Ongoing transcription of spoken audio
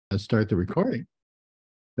Start the recording.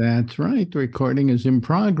 That's right. The recording is in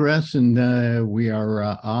progress, and we are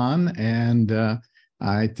on, and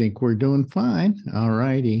I think we're doing fine. All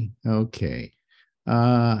righty. Okay.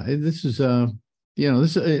 This is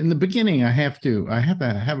this in the beginning. I have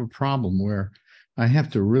a problem where I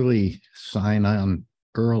have to really sign on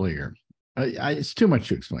earlier. It's too much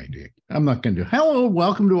to explain to you. I'm not going to do. Hello,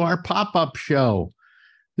 welcome to our pop-up show.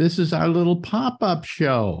 This is our little pop-up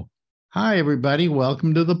show. Hi, everybody.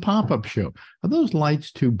 Welcome to the pop-up show. Are those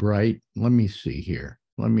lights too bright? Let me see here.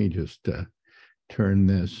 Let me just turn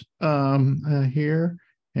this here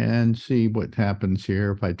and see what happens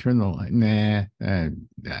here. If I turn the light, nah, I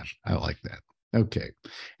like that. Okay.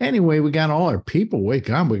 Anyway, we got all our people. Wake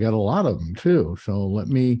up. We got a lot of them too. So let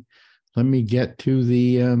me get to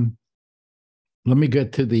the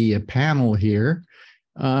panel here.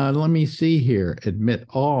 Let me see here. Admit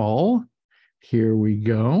all. Here we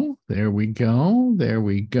go. There we go. There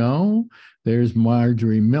we go. There's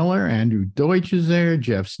Marjorie Miller. Andrew Deutsch is there.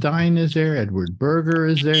 Jeff Stein is there. Edward Berger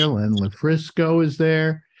is there. Len LaFrisco is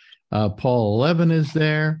there. Paul Levin is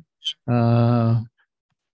there. Let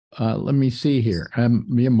me see here.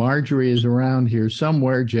 Marjorie is around here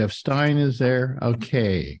somewhere. Jeff Stein is there.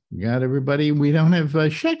 Okay. We got everybody. We don't have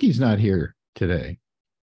Shecky's not here today.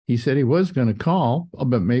 He said he was going to call,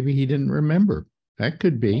 but maybe he didn't remember. That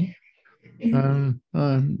could be.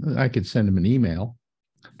 I could send him an email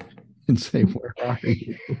and say, where are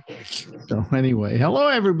you? So anyway, hello,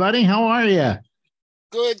 everybody. How are you?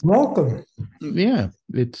 Good. Welcome. Yeah,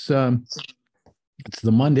 it's the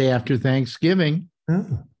Monday after Thanksgiving.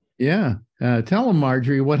 Oh. Yeah. Tell them,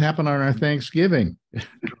 Marjorie, what happened on our Thanksgiving. She's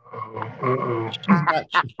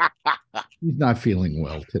not feeling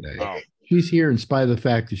well today. Oh. She's here in spite of the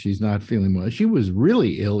fact that she's not feeling well. She was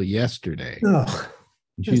really ill yesterday. Oh.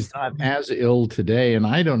 She's not as ill today, and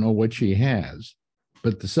I don't know what she has.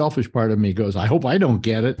 But the selfish part of me goes, I hope I don't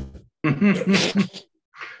get it. You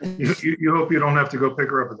hope you don't have to go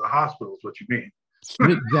pick her up at the hospital, is what you mean.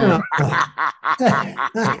 Exactly.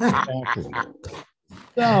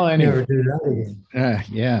 So anyway, Never do that again.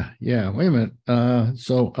 yeah. Wait a minute.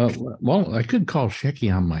 Well, I could call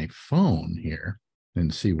Shecky on my phone here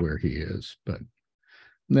and see where he is, but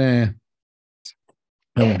nah,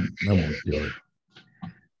 I won't do it.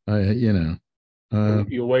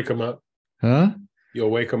 You'll wake him up. Huh? You'll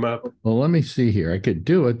wake him up. Well, let me see here. I could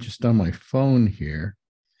do it just on my phone here.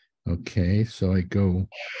 Okay, so I go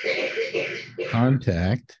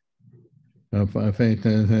contact. If I think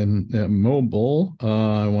mobile,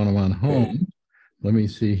 I want him on home. Let me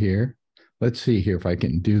see here. Let's see here if I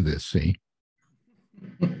can do this. See,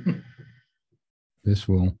 this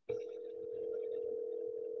will.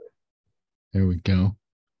 There we go.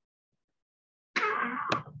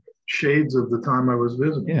 Shades of the time I was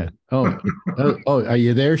visiting. Yeah. Oh, are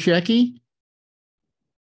you there, Shecky?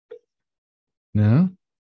 No,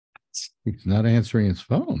 he's not answering his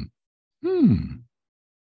phone.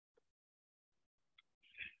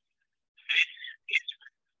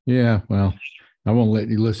 Yeah, well, I won't let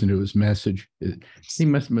you listen to his message. He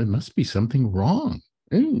must be something wrong.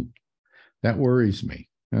 Ooh, that worries me.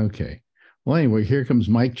 Okay. Well, anyway, here comes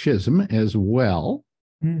Mike Chisholm as well.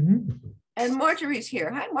 Mm-hmm. And Marjorie's here.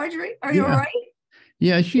 Hi, Marjorie. Are you all right?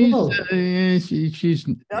 Yeah, she's Don't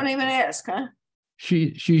even ask, huh?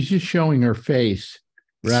 She's just showing her face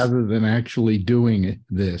rather than actually doing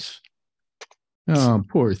this. Oh,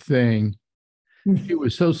 poor thing. She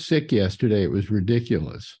was so sick yesterday, it was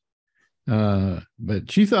ridiculous. But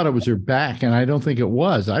she thought it was her back, and I don't think it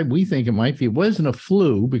was. We think it might be. It wasn't a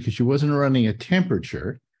flu because she wasn't running a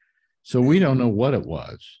temperature, so we don't know what it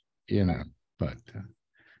was, But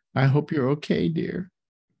I hope you're okay, dear.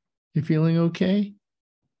 You feeling okay?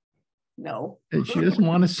 No. She doesn't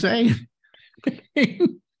want to say.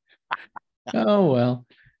 Oh well.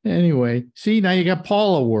 Anyway, see, now you got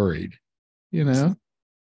Paula worried. I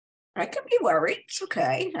could be worried. It's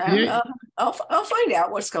okay. I'll find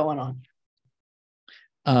out what's going on.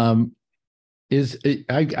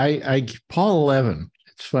 Paula Levin?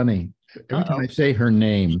 It's funny. Every time I say her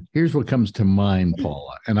name, here's what comes to mind,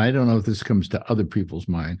 Paula. And I don't know if this comes to other people's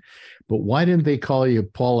mind, but why didn't they call you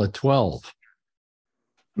Paula 12?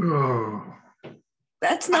 Oh.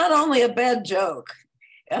 That's not only a bad joke.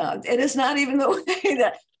 It is not even the way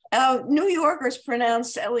that New Yorkers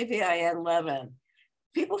pronounce Levin, Levin.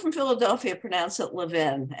 People from Philadelphia pronounce it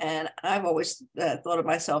Levin, and I've always thought of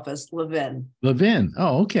myself as Levin. Levin.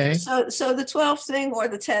 Oh, okay. So the 12 thing or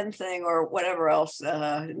the 10 thing or whatever else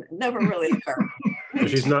never really occurred.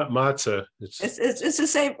 She's not matzah. It's the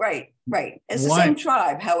same, right. It's the same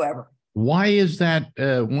tribe, however. Why is that?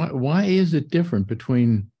 Why is it different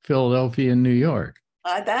between Philadelphia and New York?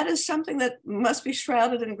 That is something that must be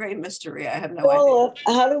shrouded in great mystery. I have no idea. Well,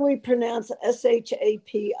 how do we pronounce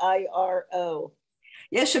Shapiro?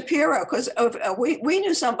 Yeah, Shapiro, because we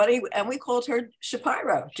knew somebody and we called her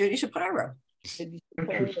Shapiro, Judy Shapiro.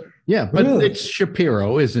 Yeah, but Really? it's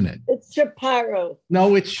Shapiro, isn't it? It's Shapiro.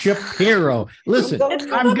 No, it's Shapiro. Listen, It's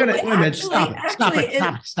I'm gonna probably- wait a minute. Stop actually, it.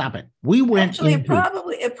 Stop it. We went Actually, into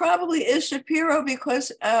it probably is Shapiro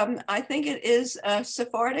because I think it is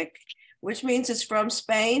Sephardic, which means it's from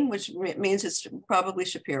Spain, which means it's probably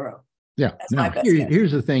Shapiro. yeah. That's my Now best guess.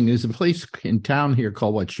 here's the thing: there's a place in town here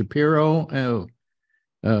called what? Shapiro.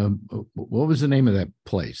 What was the name of that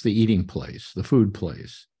place? The eating place, the food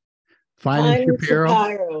place. Fine and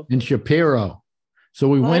Shapiro. And Shapiro. So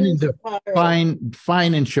we went into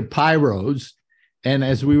Fine and Shapiro's, and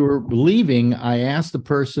as we were leaving, I asked the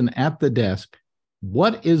person at the desk,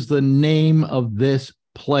 "What is the name of this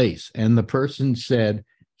place?" And the person said,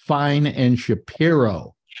 "Fine and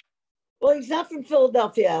Shapiro." Well, he's not from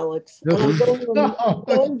Philadelphia, Alex. No. I'm No.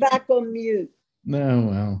 going back on mute. No,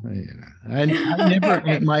 well, yeah. I never,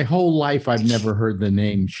 in my whole life, I've never heard the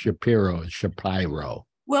name Shapiro, Shapiro.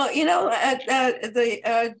 Well,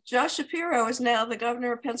 Josh Shapiro is now the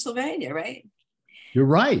governor of Pennsylvania, right? You're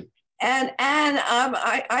right. And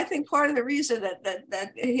I think part of the reason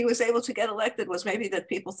that he was able to get elected was maybe that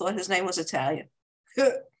people thought his name was Italian.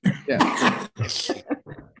 Yeah.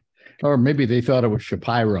 Or maybe they thought it was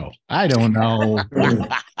Shapiro. I don't know.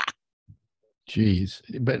 Jeez.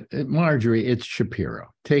 But Marjorie, it's Shapiro.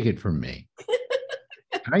 Take it from me.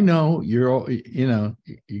 I know you're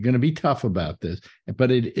going to be tough about this, but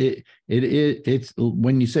it's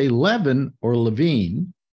when you say Levin or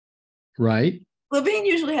Levine, right? Levine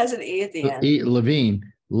usually has an E at the end. Levine,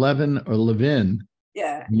 Levin or Levin.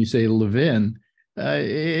 Yeah. When you say Levin,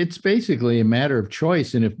 it's basically a matter of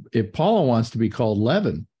choice. And if Paula wants to be called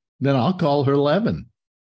Levin, then I'll call her Levin.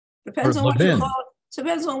 Depends on what you call it.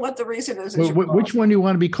 Depends on what the reason is. Which one do you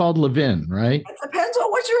want to be called? Levin, right? It depends on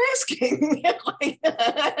what you're asking.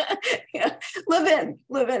 Yeah.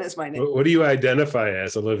 Levin is my name. What do you identify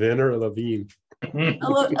as, a Levin or a Levine? A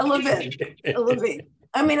Levin. A Levine.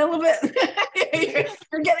 I mean, a Levin.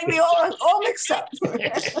 You're getting me all mixed up.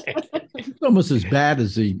 It's almost as bad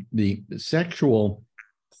as the sexual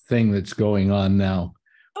thing that's going on now.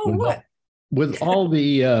 Oh, what? With all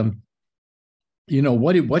the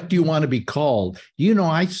what do you want to be called?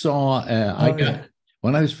 I saw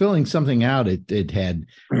when I was filling something out, it had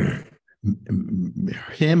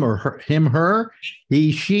him or her, him, her,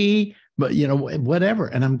 he, she, but whatever.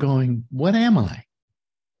 And I'm going, what am I?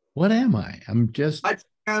 I'm just. My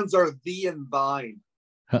pronouns are thee and thine.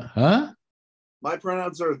 Huh? My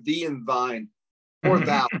pronouns are thee and thine. Or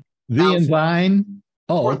thou. Thee and thine?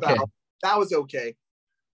 Oh, Or okay. thou. That was okay.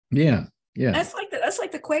 Yeah. Yeah. That's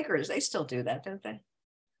like the Quakers. They still do that, don't they?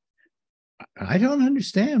 I don't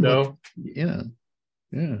understand. No. Yeah.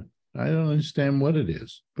 I don't understand what it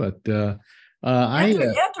is, but You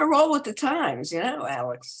have to roll with the times,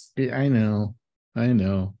 Alex. I know.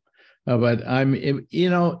 But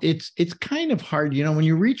it's kind of hard, when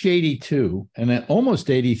you reach 82 and at almost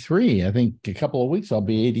 83, I think a couple of weeks I'll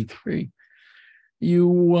be 83.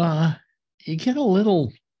 You get a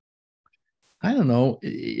little, I don't know,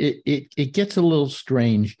 it gets a little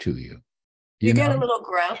strange to you. You get a little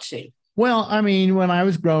grouchy. Well, I mean, when I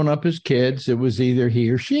was growing up as kids, it was either he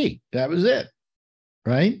or she. That was it.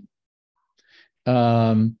 Right?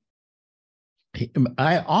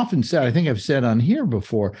 I often said, I think I've said on here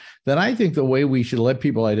before, that I think the way we should let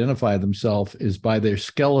people identify themselves is by their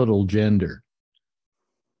skeletal gender.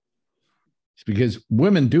 It's because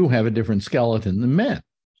women do have a different skeleton than men.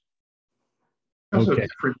 Also Okay.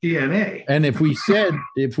 for DNA. And if we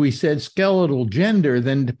said skeletal gender,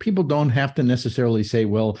 then people don't have to necessarily say,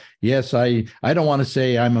 well, yes, I don't want to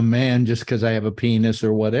say I'm a man just because I have a penis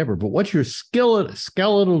or whatever. But what's your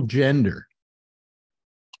skeletal gender?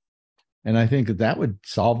 And I think that would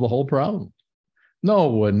solve the whole problem. No,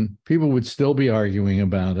 it wouldn't. People would still be arguing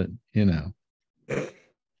about it,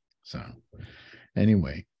 So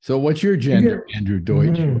anyway, so what's your gender, Andrew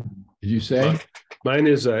Deutsch? Did you say? Mine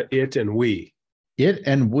is it and we. It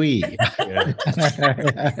and we. Yeah.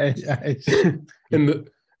 And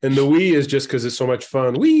the we is just because it's so much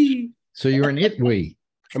fun. We. So you're an it we.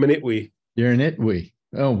 I'm an it we. You're an it we.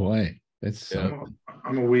 Oh boy, that's.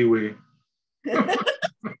 I'm a wee.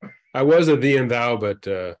 I was a thee and thou, but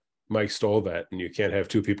Mike stole that, and you can't have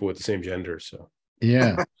two people with the same gender. So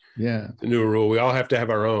Yeah. the new rule: we all have to have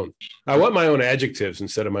our own. I want my own adjectives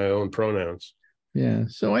instead of my own pronouns. Yeah.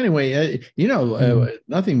 So anyway,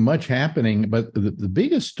 nothing much happening, but the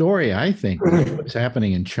biggest story, I think, is what's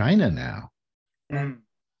happening in China now.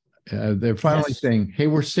 They're finally saying, "Hey,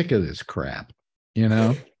 we're sick of this crap," you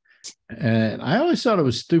know. And I always thought it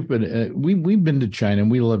was stupid. We've been to China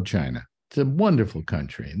and we love China. It's a wonderful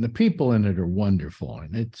country, and the people in it are wonderful,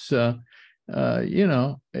 and it's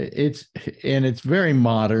it's very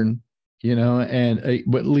modern, and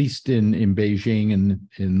but at least in Beijing and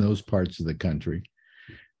in those parts of the country.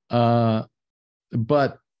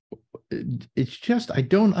 But it's just I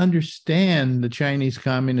don't understand the Chinese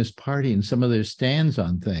Communist Party and some of their stands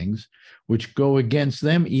on things, which go against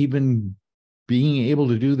them even being able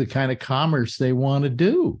to do the kind of commerce they want to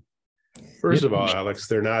do. First of all, Alex,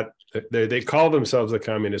 they're not. They call themselves the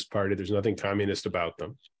Communist Party. There's nothing communist about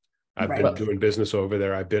them. I've been doing business over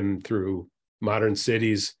there. I've been through modern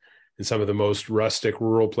cities in some of the most rustic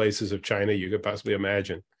rural places of China you could possibly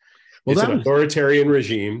imagine. Well, it's an authoritarian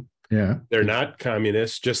regime. Yeah. They're not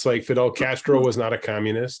communists, just like Fidel Castro was not a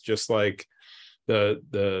communist, just like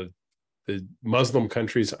the Muslim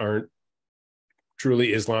countries aren't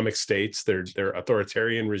truly Islamic states. They're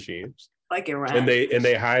authoritarian regimes. Like Iran. And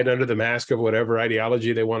they hide under the mask of whatever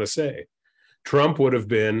ideology they want to say. Trump would have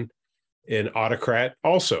been an autocrat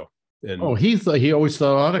also. And he always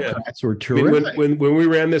thought autocrats were terrific. I mean, when we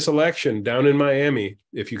ran this election down in Miami,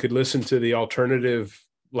 if you could listen to the alternative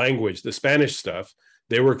language, the Spanish stuff,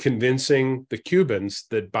 they were convincing the Cubans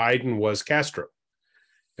that Biden was Castro.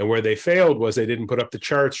 And where they failed was they didn't put up the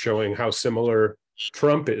charts showing how similar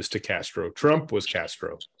Trump is to Castro. Trump was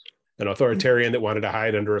Castro, an authoritarian that wanted to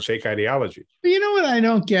hide under a fake ideology. But you know what I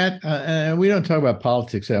don't get? We don't talk about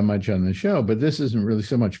politics that much on the show, but this isn't really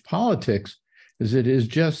so much politics as it is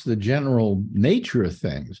just the general nature of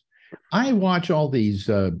things. I watch all these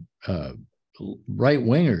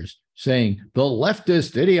right-wingers saying the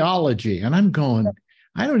leftist ideology, and I'm going,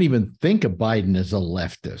 I don't even think of Biden as a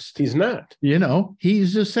leftist. He's not.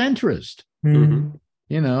 He's a centrist. Mm-hmm.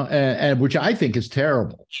 And which I think is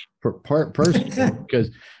terrible personally, because,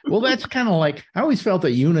 that's kind of like, I always felt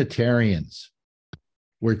that Unitarians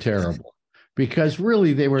were terrible because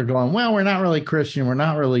really they were going, well, we're not really Christian, we're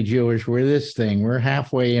not really Jewish, we're this thing, we're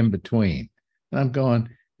halfway in between. And I'm going,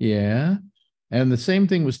 yeah. And the same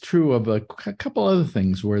thing was true of a couple other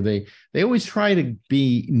things where they always try to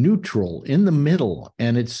be neutral in the middle,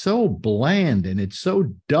 and it's so bland and it's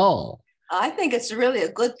so dull. I think it's really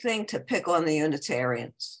a good thing to pick on the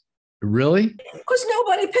Unitarians. Really? Because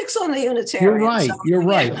nobody picks on the Unitarians. You're right. You're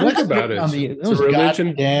right. Think about it. Those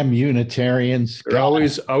goddamn Unitarians. They're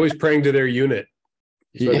always praying to their unit.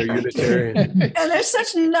 So they're Unitarian. And they're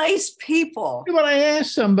such nice people. But I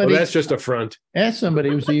asked somebody. Well, that's just a front. Asked somebody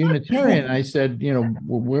who was a Unitarian. I said,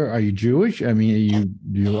 where are you Jewish? I mean,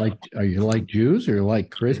 are you like Jews or like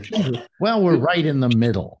Christians? Well, we're right in the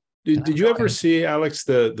middle. Did you ever see, Alex,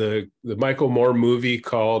 the Michael Moore movie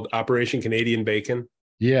called Operation Canadian Bacon?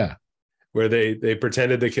 Yeah. Where they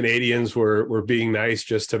pretended the Canadians were being nice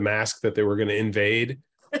just to mask that they were going to invade,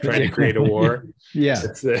 trying to create a war. Yeah.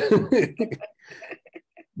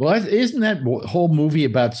 Well, isn't that whole movie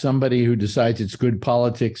about somebody who decides it's good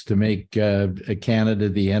politics to make Canada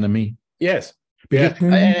the enemy? Yes. Yeah.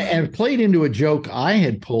 And it played into a joke I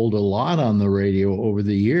had pulled a lot on the radio over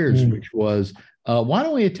the years, which was, why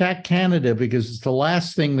don't we attack Canada? Because it's the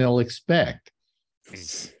last thing they'll expect.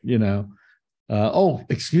 Oh,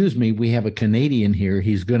 excuse me, we have a Canadian here.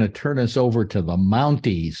 He's going to turn us over to the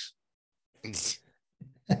Mounties.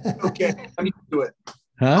 Okay, I need to do it.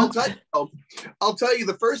 Huh? I'll tell you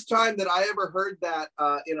the first time that I ever heard that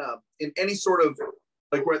in any sort of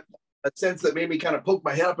like a sense that made me kind of poke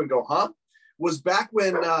my head up and go, huh? Was back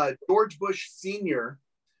when George Bush Sr.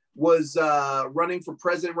 was running for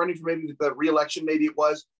president, running for maybe the re-election, maybe it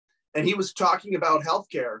was, and he was talking about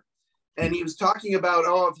healthcare. And he was talking about,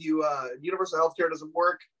 if you universal healthcare doesn't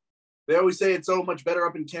work, they always say it's so much better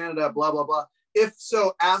up in Canada, blah, blah, blah. If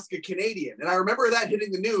so, ask a Canadian. And I remember that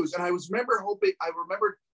hitting the news. And I remember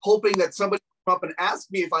hoping that somebody would come up and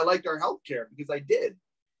ask me if I liked our healthcare, because I did.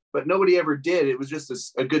 But nobody ever did. It was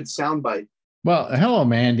just a good soundbite. Well, hello,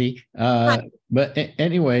 Mandy. But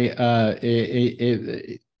anyway,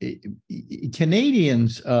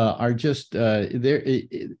 Canadians are just, they're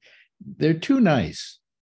too nice.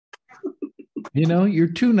 You're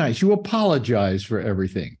too nice. You apologize for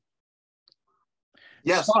everything.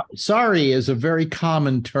 Yes. Sorry is a very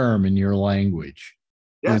common term in your language.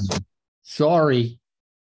 Yes. Sorry.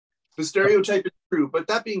 The stereotype is true. But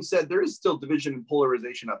that being said, there is still division and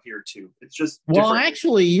polarization up here, too. It's just well, different.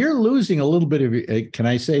 actually, you're losing a little bit of can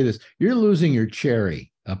I say this? You're losing your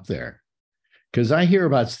cherry up there. Because I hear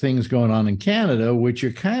about things going on in Canada, which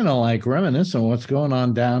are kind of like reminiscent of what's going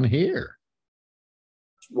on down here.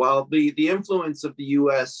 Well, the influence of the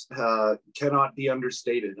U.S. Cannot be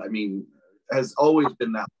understated. I mean, has always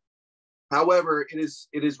been that. However,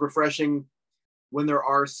 it is refreshing when there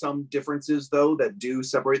are some differences, though, that do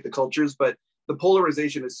separate the cultures. But the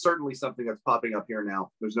polarization is certainly something that's popping up here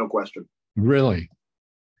now. There's no question. Really?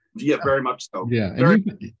 Yeah, very much so. Yeah. Very,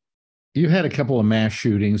 And you had a couple of mass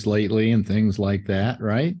shootings lately and things like that,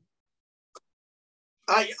 right?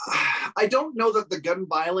 I don't know that the gun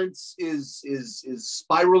violence is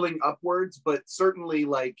spiraling upwards, but certainly,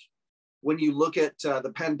 like, when you look at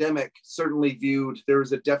the pandemic, certainly viewed,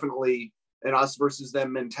 there's a definitely an us versus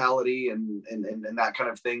them mentality and that kind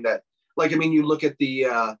of thing. That, like, I mean, you look at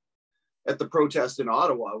the protest in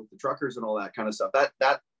Ottawa with the truckers and all that kind of stuff.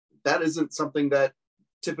 That isn't something that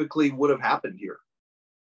typically would have happened here.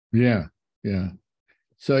 Yeah, yeah.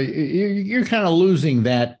 So you're kind of losing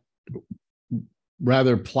that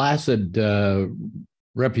rather placid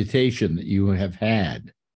reputation that you have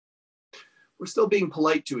had. We're still being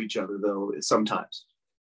polite to each other, though, sometimes.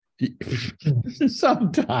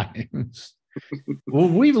 Sometimes. Well,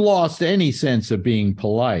 we've lost any sense of being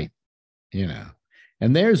polite, you know.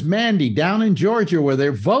 And there's Mandy down in Georgia where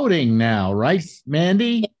they're voting now, right,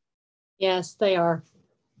 Mandy? Yes, they are.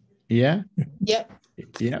 Yeah? Yep.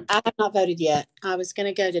 Yeah. I have not voted yet. I was going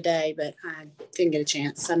to go today, but I didn't get a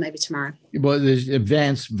chance. So maybe tomorrow. Well, there's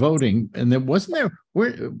advanced voting. And then wasn't there,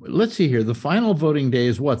 let's see here. The final voting day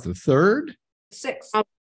is what, the 3rd? 6th.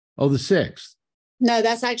 Oh, the 6th. No,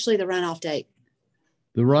 that's actually the runoff date.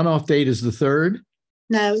 The runoff date is the 3rd?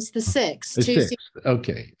 No, it's the 6th. The Tuesday. 6th.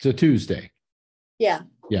 Okay. It's a Tuesday. Yeah.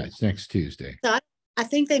 Yeah, it's next Tuesday. So I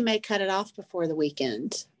think they may cut it off before the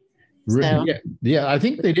weekend. So, yeah, I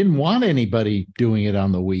think they didn't want anybody doing it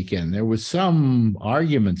on the weekend. There was some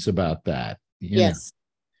arguments about that. Yes,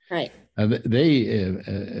 right. But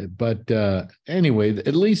anyway,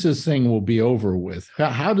 at least this thing will be over with.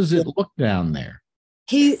 How does it look down there?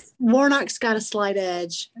 Warnock's got a slight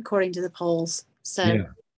edge according to the polls. So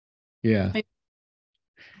yeah.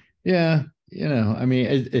 You know, I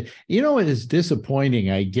mean, you know, what is disappointing,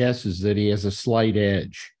 I guess, is that he has a slight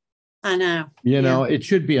edge. I know. You know, it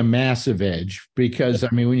should be a massive edge because, I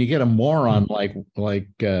mean, when you get a moron like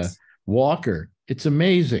Walker, it's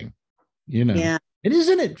amazing, you know. Yeah. And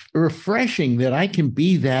isn't it refreshing that I can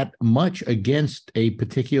be that much against a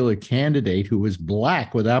particular candidate who is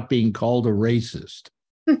black without being called a racist?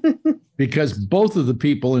 Because both of the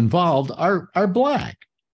people involved are black.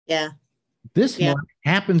 Yeah. This one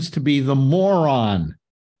happens to be the moron.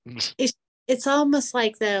 It's almost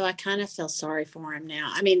like, though, I kind of feel sorry for him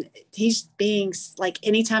now. I mean, he's being like,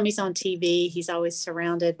 anytime he's on TV, he's always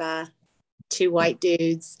surrounded by 2 white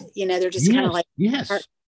dudes. You know, they're just kind of like,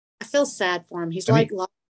 I feel sad for him. He's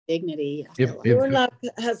lost dignity. Warnock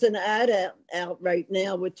has an ad out right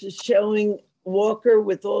now, which is showing Walker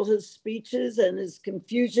with all his speeches and his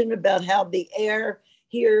confusion about how the air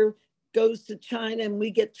here goes to China and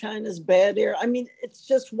we get China's bad air. I mean, it's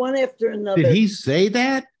just one after another. Did he say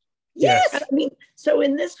that? Yes. I mean, so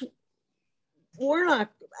in this Warnock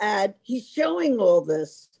ad, he's showing all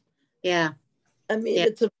this. Yeah. I mean,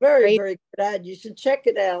 it's a very, very good ad. You should check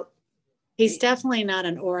it out. He's definitely not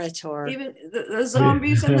an orator. Even the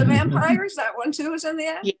zombies and the vampires, that one too is in the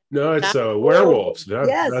ad? No, it's werewolves, not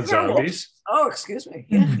zombies. Oh, excuse me.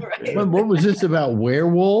 Yeah, right. What was this about,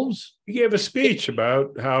 werewolves? He gave a speech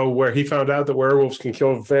about where he found out that werewolves can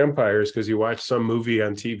kill vampires because he watched some movie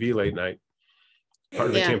on TV late night. Part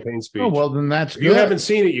of the campaign speech. Oh, well, then that's if you haven't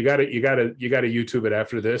seen it, you got to YouTube it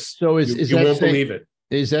after this. So you won't believe it.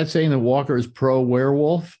 Is that saying that Walker is pro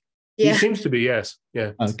werewolf? Yeah. He seems to be, yes.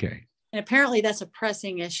 Yeah. Okay. And apparently that's a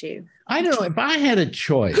pressing issue. I don't know if I had a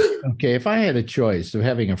choice. Okay, if I had a choice of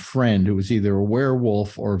having a friend who was either a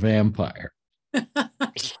werewolf or a vampire,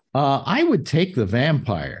 I would take the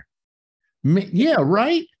vampire. Yeah,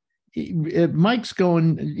 right. Mike's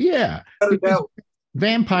going. Yeah,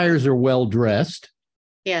 vampires are well dressed.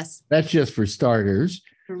 Yes, that's just for starters.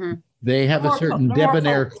 Mm-hmm. They have a certain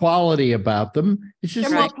debonair quality about them. It's just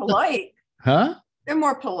they're more polite. Huh? They're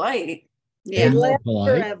more polite. Yeah, they last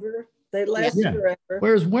forever. They last forever.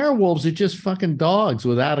 Whereas werewolves are just fucking dogs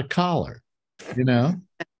without a collar, you know?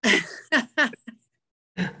 Yeah,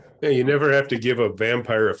 you never have to give a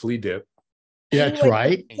vampire a flea dip. That's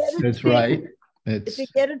right. That's right. If you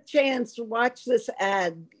get a chance to watch this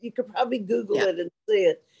ad, you could probably Google it and see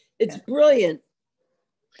it. It's brilliant.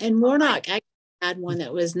 And Warnock had one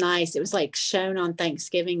that was nice. It was like shown on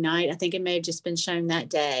Thanksgiving night. I think it may have just been shown that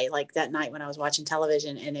day, like that night when I was watching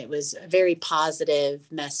television. And it was a very positive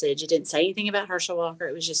message. It didn't say anything about Herschel Walker.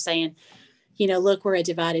 It was just saying, you know, look, we're a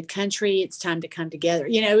divided country. It's time to come together.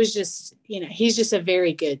 You know, it was just, you know, he's just a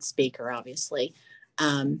very good speaker, obviously.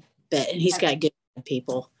 And he's got good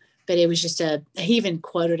people. but it was just he even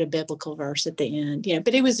quoted a biblical verse at the end,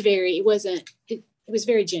 but it was very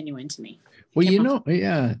genuine to me. Well,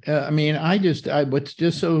 yeah. I mean, what's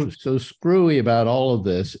just so screwy about all of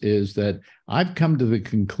this is that I've come to the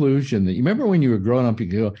conclusion that, you remember when you were growing up, you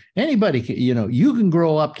go, anybody can, you can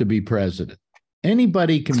grow up to be president.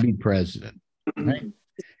 Anybody can be president, right?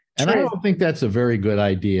 And I don't think that's a very good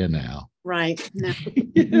idea now. Right. No.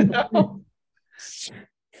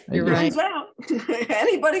 You're right.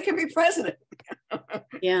 Anybody can be president.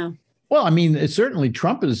 Yeah. Well, I mean, certainly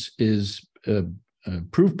Trump is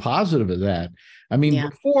proof positive of that. I mean,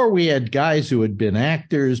 before we had guys who had been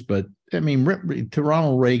actors, but I mean, to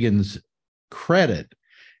Ronald Reagan's credit,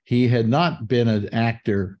 he had not been an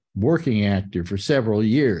actor, working actor for several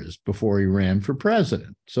years before he ran for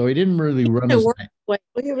president. So he didn't really run his. Well,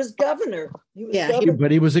 he was governor.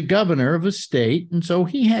 But he was a governor of a state, and so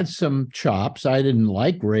he had some chops. I didn't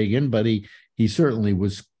like Reagan, but he certainly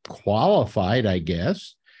was qualified, I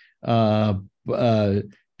guess.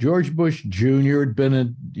 George Bush Jr. had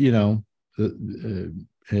been he was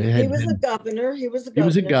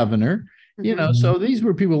a governor. So these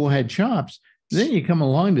were people who had chops. Then you come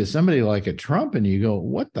along to somebody like a Trump and you go,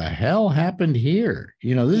 what the hell happened here?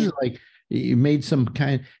 This is like you made some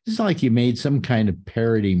kind of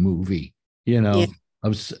parody movie, of,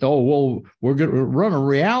 we're going to run a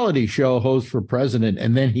reality show host for president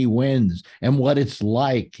and then he wins and what it's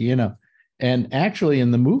like, And actually,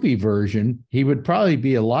 in the movie version, he would probably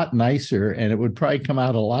be a lot nicer, and it would probably come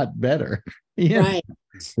out a lot better. Right.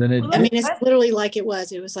 It's literally like it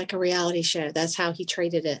was. It was like a reality show. That's how he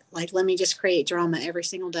treated it. Like, let me just create drama every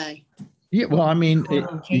single day. Yeah. Well, I mean,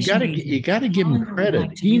 you got to give him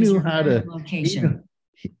credit. He knew how to.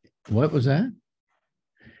 What was that?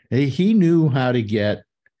 He knew how to get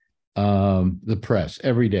the press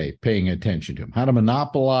every day paying attention to him. How to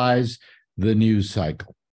monopolize the news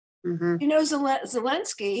cycle.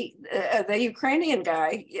 Zelensky, the Ukrainian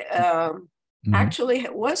guy, actually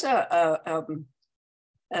was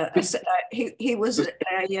he was a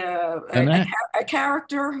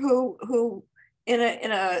character who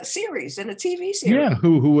in a series, in a TV series. Yeah,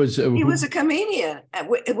 who was he was a comedian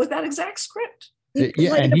with that exact script.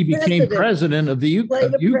 And he became president of the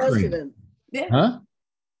Ukraine. Yeah. Huh?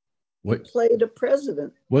 What played a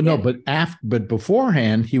president? Well, no, but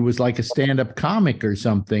beforehand he was like a stand-up comic or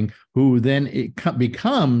something, who then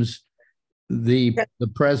becomes the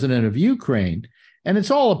president of Ukraine, and it's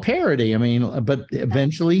all a parody. I mean, but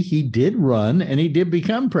eventually he did run, and he did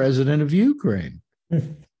become president of Ukraine.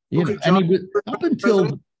 And he up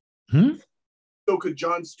until. So could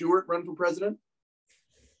Jon Stewart run for president?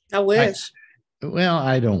 I wish.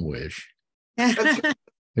 I don't wish. Have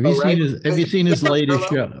you seen his latest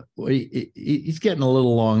show? He's getting a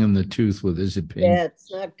little long in the tooth with his opinion. Yeah, it's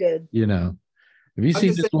not good. Have you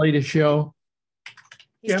seen his latest show?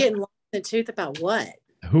 He's getting long in the tooth about what?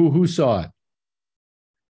 Who saw it?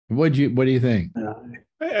 What do you think?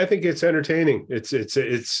 I think it's entertaining. It's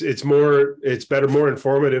better, more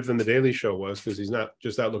informative than the Daily Show was, because he's not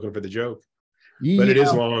just out looking for the joke. But it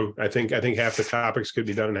is long. I think half the topics could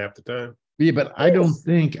be done in half the time. Yeah, but I don't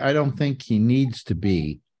think he needs to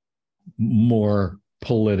be more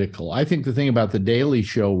political. I think the thing about the Daily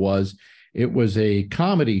Show was it was a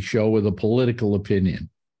comedy show with a political opinion,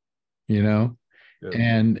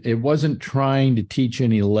 and it wasn't trying to teach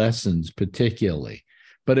any lessons particularly,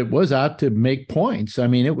 but it was out to make points. I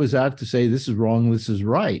mean, it was out to say this is wrong, this is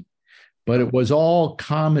right, but it was all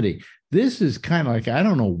comedy. This is kind of like, I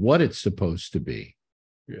don't know what it's supposed to be.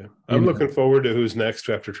 Yeah, I'm looking forward to who's next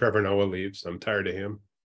after Trevor Noah leaves. I'm tired of him.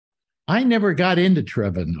 I never got into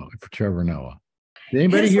Trevor Noah. Did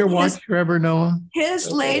anybody here watch Trevor Noah? His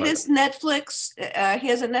latest Netflix, he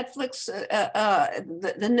has a Netflix,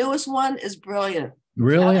 the newest one is brilliant.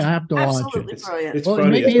 Really? I have to watch it. Absolutely brilliant. It's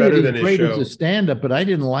funny. It's better than his great show. as a stand-up, but I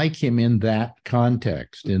didn't like him in that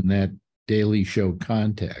context, in that Daily Show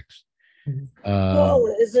context.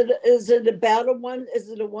 Well, is it about a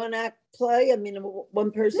one-act play? I mean,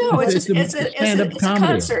 one person. No, it's a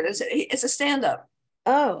concert. It's a stand-up.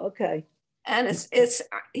 Oh, okay. And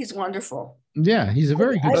he's wonderful. Yeah, he's a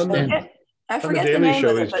very good stand-up. I forget the the Daily name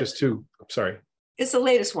Show of it. is just too. I'm sorry. It's the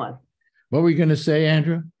latest one. What were you going to say,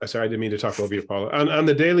 Andrew? Sorry, I didn't mean to talk over you, Paula. On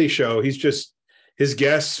the Daily Show, he's just, his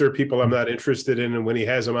guests are people I'm not interested in, and when he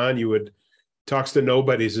has them on, talks to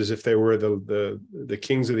nobodies as if they were the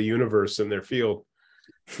kings of the universe in their field.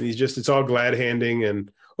 And it's all glad handing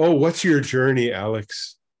and, oh, what's your journey,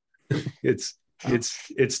 Alex? It's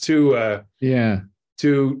too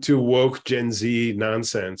too woke Gen Z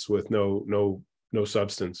nonsense with no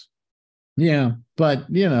substance. Yeah, but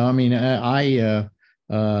I mean, I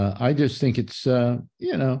just think it's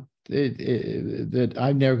that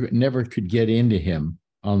I never could get into him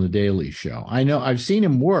on the Daily Show. I know I've seen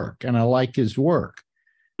him work, and I like his work,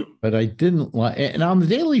 but I didn't like. And on the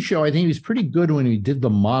Daily Show, I think he was pretty good when he did the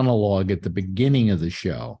monologue at the beginning of the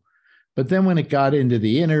show. But then when it got into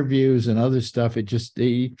the interviews and other stuff, it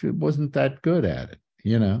wasn't that good at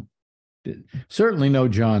it. Certainly no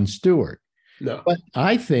Jon Stewart. No. But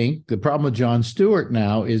I think the problem with Jon Stewart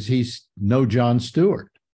now is he's no Jon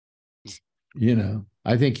Stewart.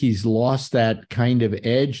 I think he's lost that kind of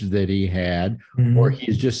edge that he had, or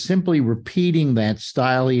he's just simply repeating that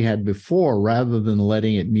style he had before rather than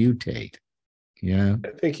letting it mutate. I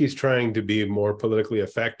think he's trying to be more politically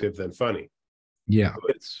effective than funny. Yeah.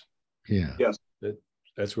 Yes.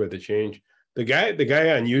 That's where the change. The guy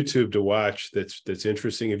on YouTube to watch that's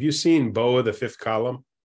interesting. Have you seen Bo of the Fifth Column?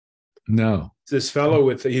 No. This fellow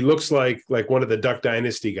he looks like one of the Duck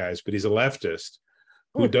Dynasty guys, but he's a leftist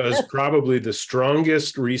who does probably the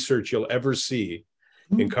strongest research you'll ever see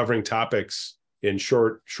in covering topics in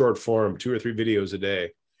short form, 2 or 3 videos a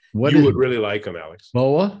day. You would really like him, Alex.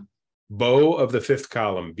 Boa? Bo of the Fifth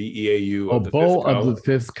Column, BEAU. Bo of the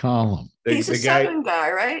Fifth Column. He's a Southern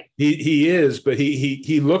guy, right? He is, but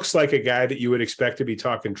he looks like a guy that you would expect to be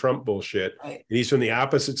talking Trump bullshit. Right. And he's from the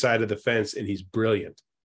opposite side of the fence, and he's brilliant.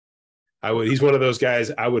 He's one of those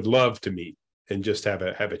guys I would love to meet and just have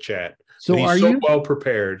a chat. So he's so well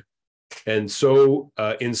prepared and so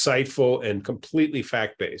insightful and completely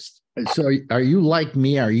fact-based. So are you like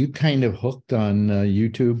me? Are you kind of hooked on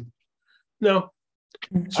YouTube? No.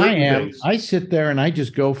 I am. Things. I sit there and I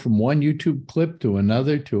just go from one YouTube clip to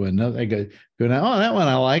another. I go now, that one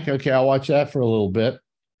I like. Okay, I'll watch that for a little bit.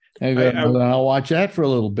 I'll watch that for a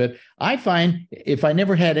little bit. I find if I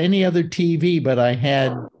never had any other TV, but I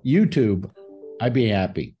had YouTube, I'd be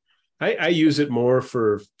happy. I use it more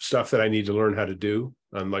for stuff that I need to learn how to do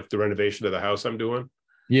on like the renovation of the house I'm doing.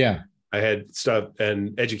 Yeah. I had stuff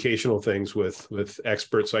and educational things with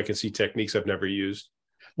experts so I can see techniques I've never used.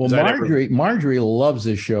 Well, Marjorie loves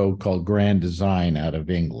a show called Grand Design out of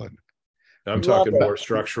England. I'm talking more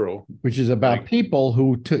structural. Which is about people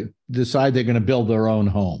who decide they're going to build their own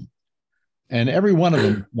home. And every one of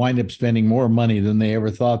them wind up spending more money than they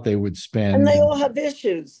ever thought they would spend. And they all have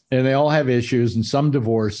issues. And some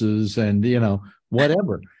divorces and,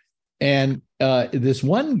 whatever. And this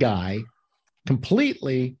one guy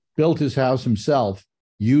completely built his house himself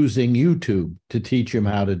using YouTube to teach him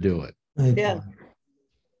how to do it. Yeah.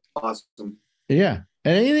 Awesome. Yeah.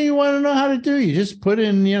 And anything you want to know how to do, you just put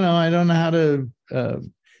in, I don't know how to,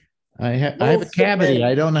 I have a cavity.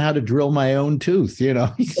 I don't know how to drill my own tooth. You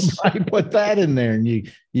can probably put that in there and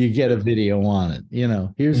you get a video on it.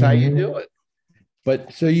 Here's how you do it.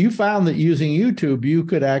 But so you found that using YouTube, you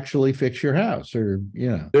could actually fix your house or,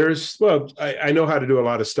 I know how to do a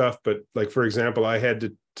lot of stuff, but like, for example, I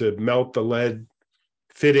had to melt the lead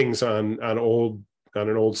fittings on an old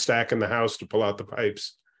stack in the house to pull out the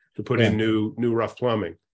pipes to put in new rough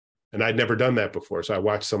plumbing. And I'd never done that before. So I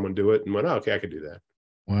watched someone do it and went, okay, I could do that.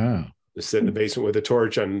 Wow. Just sit in the basement with a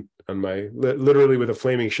torch on literally with a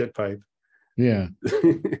flaming shit pipe. Yeah.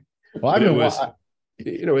 Well,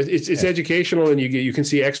 it's educational and you can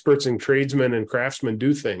see experts and tradesmen and craftsmen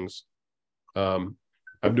do things. I'm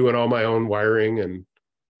doing all my own wiring and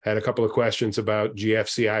had a couple of questions about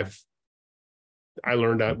GFC. I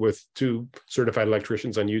learned that with 2 certified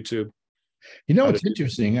electricians on YouTube. It's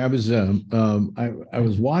interesting. I was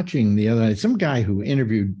watching the other night some guy who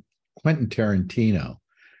interviewed Quentin Tarantino,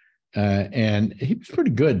 and he was pretty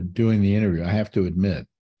good doing the interview, I have to admit.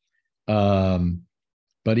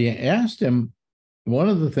 But he asked him, one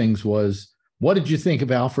of the things was, what did you think of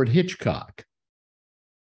Alfred Hitchcock?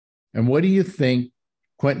 And what do you think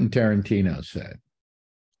Quentin Tarantino said?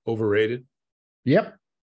 Overrated? Yep.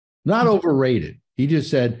 Not overrated. He just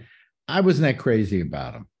said, I wasn't that crazy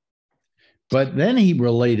about him. But then he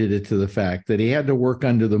related it to the fact that he had to work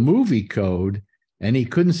under the movie code, and he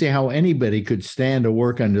couldn't see how anybody could stand to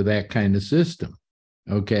work under that kind of system.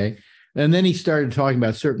 Okay. And then he started talking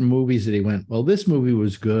about certain movies that he went, well, this movie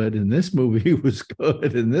was good, and this movie was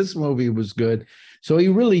good, and this movie was good. So he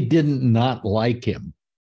really didn't not like him.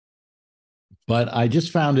 But I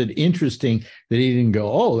just found it interesting that he didn't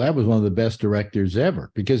go, oh, that was one of the best directors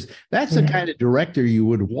ever, because that's the kind of director you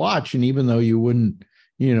would watch. And even though you wouldn't,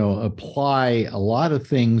 apply a lot of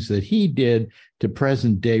things that he did to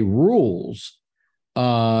present day rules,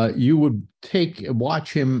 you would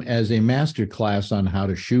watch him as a master class on how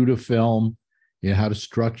to shoot a film, how to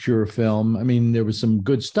structure a film. I mean, there was some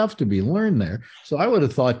good stuff to be learned there. So I would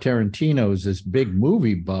have thought Tarantino, as this big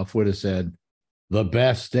movie buff, would have said the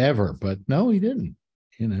best ever, but no, he didn't,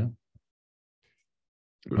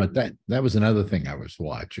 But that was another thing I was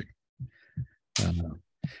watching.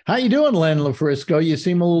 How you doing, Len LaFrisco? You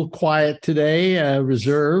seem a little quiet today,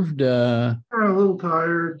 reserved. I'm a little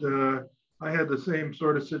tired. I had the same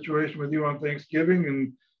sort of situation with you on Thanksgiving,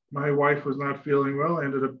 and my wife was not feeling well. I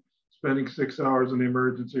ended up spending 6 hours in the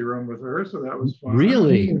emergency room with her, so that was fun.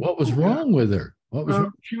 Really? What was wrong with her? What was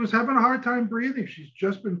wrong? She was having a hard time breathing. She's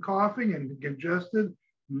just been coughing and congested,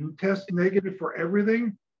 test negative for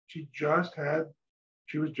everything. She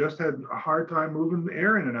was just had a hard time moving the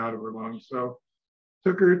air in and out of her lungs. So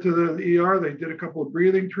took her to the ER. They did a couple of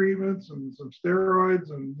breathing treatments and some steroids,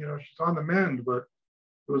 and she's on the mend, but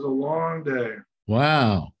it was a long day.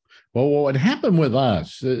 Wow. Well, what happened with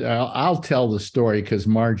us, I'll tell the story because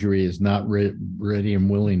Marjorie is not ready and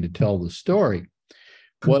willing to tell the story,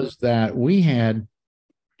 was that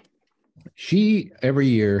she every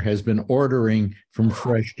year has been ordering from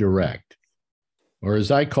Fresh Direct, or as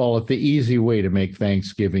I call it, the easy way to make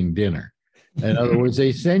Thanksgiving dinner. In other words,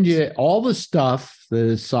 they send you all the stuff,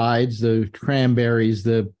 the sides, the cranberries,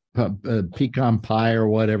 the pecan pie or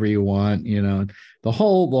whatever you want, the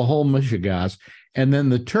whole mishigas. And then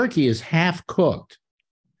the turkey is half cooked.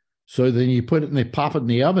 So then you put it and they pop it in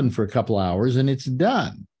the oven for a couple hours and it's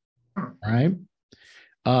done. Right.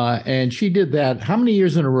 And she did that. How many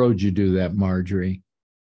years in a row did you do that, Marjorie?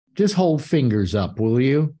 Just hold fingers up, will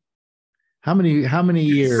you? How many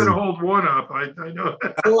years? You're gonna hold one up. I know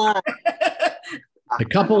that. A lot. A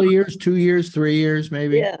couple of years, 2 years, 3 years,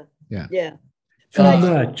 maybe. Yeah. So I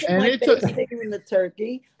much. still And make my basting in the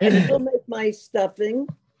turkey. I still make my stuffing.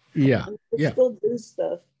 Yeah. I still do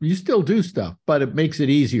stuff. You still do stuff, but it makes it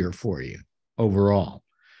easier for you overall.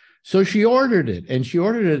 So she ordered it, and she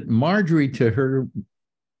ordered it, Marjorie, to her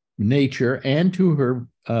nature and to her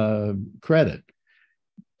credit,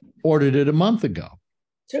 ordered it a month ago.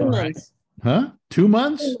 2 months. Huh? 2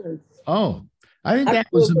 months? 2 months. Oh, I think that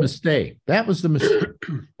was a mistake. That was the mistake.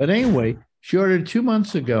 But anyway, she ordered 2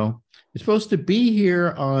 months ago. It's supposed to be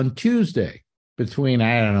here on Tuesday between,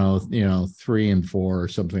 I don't know, 3 and 4 or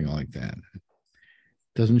something like that.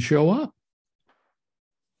 Doesn't show up.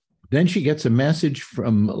 Then she gets a message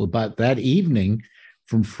from about that evening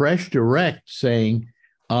from Fresh Direct saying,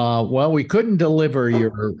 well, we couldn't deliver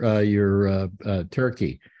your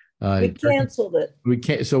turkey. We canceled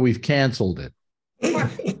it. So we've canceled it.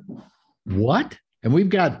 What? And we've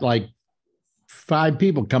got like 5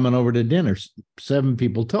 people coming over to dinner, 7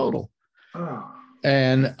 people total. Oh.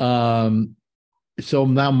 And so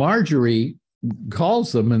now Marjorie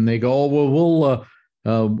calls them and they go, oh,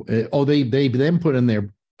 well, they then put in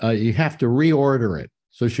there, you have to reorder it.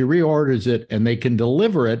 So she reorders it and they can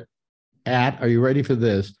deliver it at, are you ready for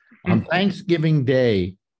this? On Thanksgiving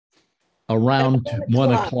Day around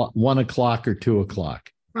 1 o'clock or 2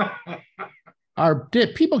 o'clock. Are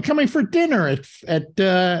people coming for dinner at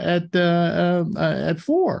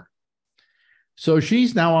 4? So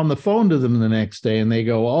she's now on the phone to them the next day, and they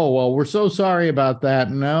go, "Oh, well, we're so sorry about that."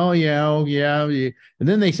 No, yeah. And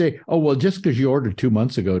then they say, "Oh, well, just because you ordered 2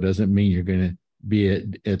 months ago doesn't mean you're going to be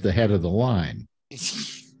at the head of the line."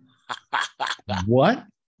 What?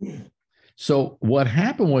 So what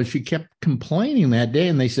happened was she kept complaining that day,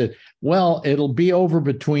 and they said, "Well, it'll be over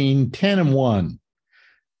between 10 and 1.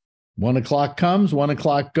 1 o'clock comes, 1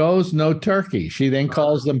 o'clock goes, no turkey." She then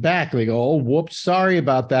calls them back. They go, "Oh, whoops, sorry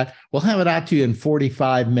about that. We'll have it out to you in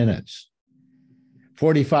 45 minutes.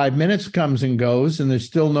 45 minutes comes and goes, and there's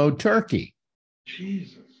still no turkey.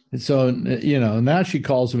 Jesus. And so, now she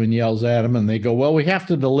calls them and yells at them, and they go, "Well, we have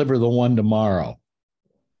to deliver the one tomorrow."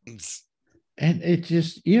 And it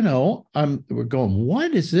just, we're going,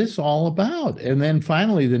 what is this all about? And then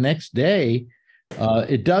finally the next day,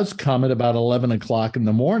 it does come at about 11 o'clock in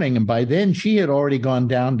the morning. And by then she had already gone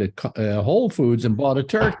down to Whole Foods and bought a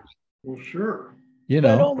turkey. Well, sure.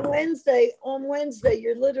 But on Wednesday,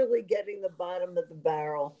 you're literally getting the bottom of the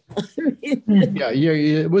barrel.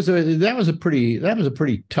 Yeah, that was a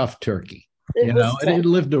pretty tough turkey. It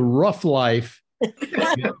lived a rough life.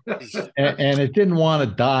 and it didn't want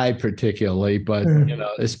to die particularly, but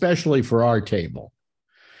especially for our table.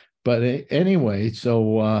 But anyway,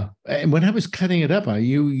 so and when I was cutting it up,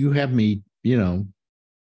 you have me,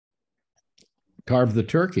 carve the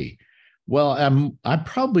turkey. Well, I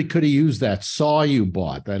probably could have used that saw you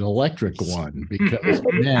bought, that electric one, because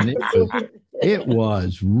man, it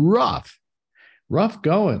was rough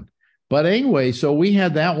going. But anyway, so we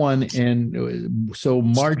had that one, and so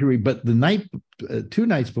Marjorie, but the 2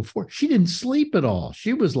 nights before, she didn't sleep at all.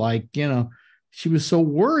 She was like, she was so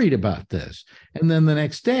worried about this. And then the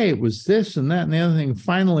next day it was this and that and the other thing.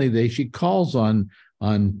 Finally, she calls on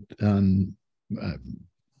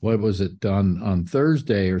what was it, on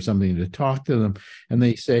Thursday or something, to talk to them. And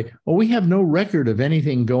they say, well, we have no record of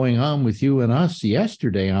anything going on with you and us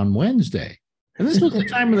yesterday on Wednesday. And this was the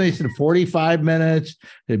time when they said 45 minutes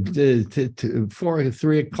to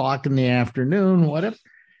 3 o'clock in the afternoon, whatever.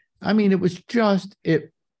 I mean, it was just,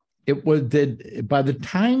 it was that by the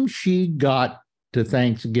time she got to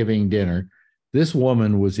Thanksgiving dinner, this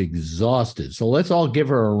woman was exhausted. So let's all give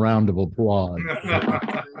her a round of applause.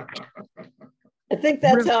 I think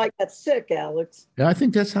that's how I got sick, Alex. I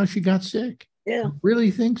think that's how she got sick. Yeah. I really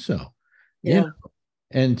think so. Yeah.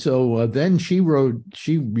 And so then she wrote,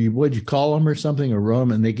 what'd you call them or something, or wrote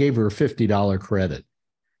them, and they gave her a $50 credit.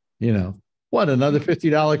 You know, what, another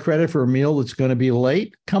 $50 credit for a meal that's going to be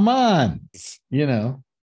late? Come on, you know.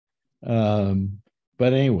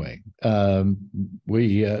 But anyway,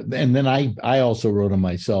 we and then I also wrote them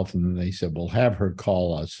myself, and then they said, well, have her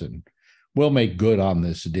call us and we'll make good on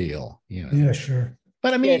this deal. You know. Yeah, sure.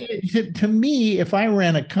 But I mean, to me, if I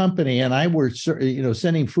ran a company and I were,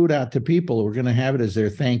 sending food out to people who were going to have it as their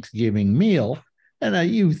Thanksgiving meal, and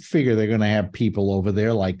you figure they're going to have people over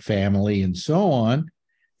there like family and so on,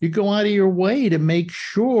 you go out of your way to make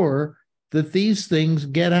sure that these things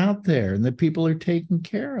get out there and that people are taken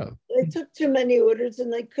care of. They took too many orders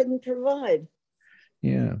and they couldn't provide.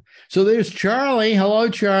 Yeah. So there's Charlie. Hello,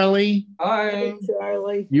 Charlie. Hi. Hey,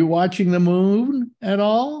 Charlie. You watching the moon at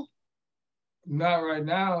all? Not right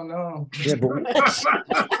now, no. Yeah, but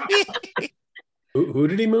Who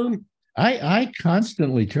did he moon? I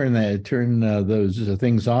constantly turn those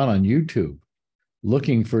things on YouTube,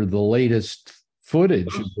 looking for the latest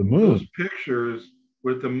footage of the moon. Those pictures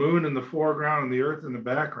with the moon in the foreground and the earth in the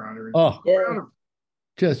background. Oh, Yeah.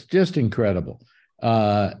 just incredible.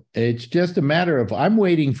 It's just a matter of, I'm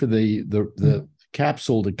waiting for the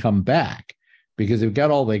capsule to come back, because they've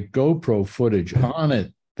got all the GoPro footage on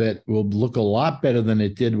it that will look a lot better than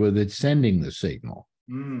it did with it sending the signal.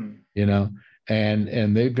 You know, and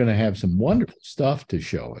they're going to have some wonderful stuff to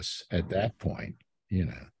show us at that point, you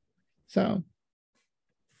know. So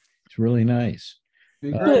it's really nice.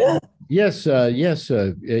 Yes,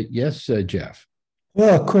 Jeff.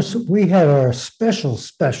 Well, of course, we had our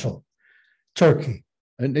special turkey.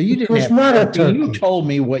 And you didn't was have not a turkey. You turkey. told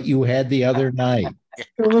me what you had the other night.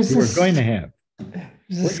 It was You were the going to have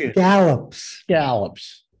scallops.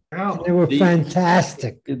 scallops. They were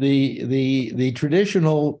fantastic. The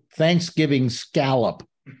traditional Thanksgiving scallop.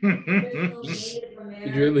 Did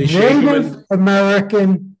you at least shake him Native in?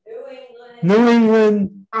 American, New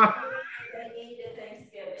England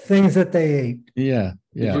things that they ate. Yeah,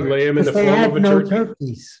 Did you yeah. lay him in the They form had of a no turkey?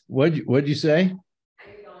 turkeys. What'd you say,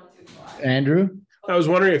 Andrew? I was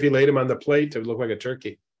wondering if you laid him on the plate to look like a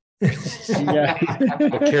turkey. Yeah.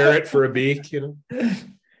 A carrot for a beak, you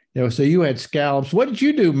know? So you had scallops. What did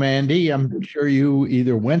you do, Mandy? I'm sure you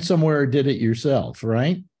either went somewhere or did it yourself,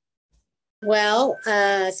 right? Well,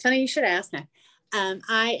 it's funny you should ask now.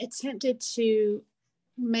 I attempted to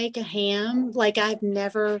make a ham. Like, I've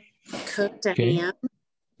never cooked a ham.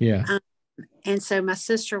 Yeah. And so my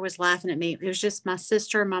sister was laughing at me. It was just my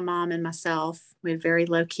sister, my mom, and myself. We had a very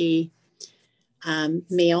low-key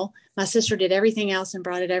meal. My sister did everything else and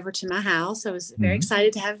brought it over to my house. I was very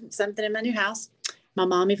excited to have something in my new house. My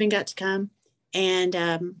mom even got to come. And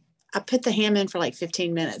I put the ham in for like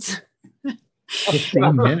 15 minutes.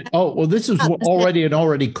 15 minutes. Oh, well, this is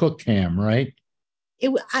already cooked ham, right?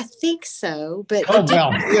 I think so, but Oh,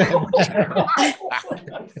 well.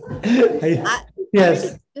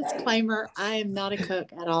 Yes. Disclaimer, I am not a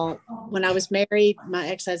cook at all. When I was married, my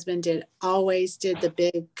ex-husband always did the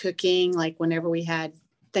big cooking, like whenever we had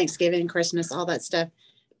Thanksgiving, Christmas, all that stuff,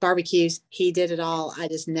 barbecues, he did it all. I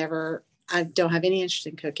don't have any interest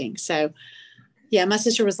in cooking. So yeah, my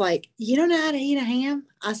sister was like, you don't know how to eat a ham?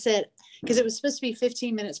 I said, because it was supposed to be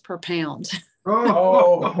 15 minutes per pound.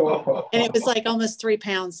 Oh. And it was like almost 3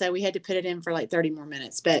 pounds. So we had to put it in for like 30 more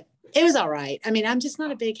minutes, but it was all right. I mean, I'm just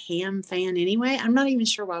not a big ham fan anyway. I'm not even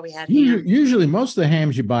sure why we had ham. Usually most of the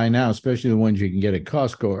hams you buy now, especially the ones you can get at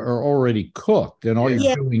Costco, are already cooked, and all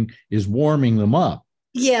you're doing is warming them up.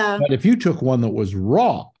 Yeah. But if you took one that was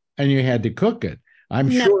raw and you had to cook it, I'm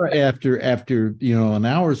sure after an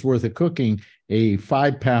hour's worth of cooking a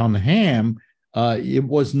 5-pound ham, it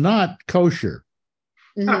was not kosher.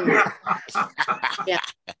 Yeah.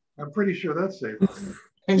 I'm pretty sure that's safe.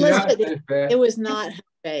 It was not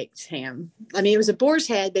baked ham. I mean, it was a boar's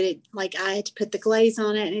head, but I had to put the glaze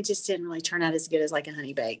on it, and it just didn't really turn out as good as like a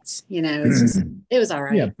honey baked. It was all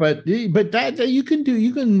right. Yeah, but that you can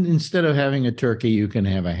instead of having a turkey, you can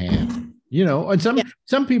have a ham. And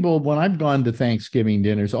some people, when I've gone to Thanksgiving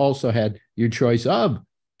dinners, also had your choice of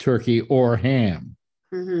turkey or ham.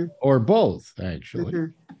 Mhm. or both, actually.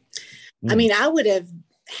 Mhm. Mm. I mean, I would have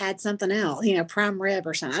had something else, prime rib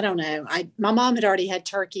or something. I don't know. My mom had already had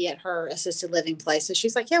turkey at her assisted living place. So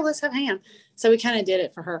she's like, yeah, let's have ham. So we kind of did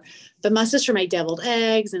it for her. But my sister made deviled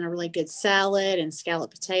eggs and a really good salad and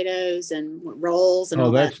scalloped potatoes and rolls and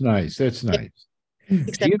all that's that. nice. That's nice.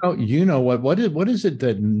 Except, What is it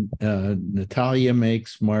that Natalia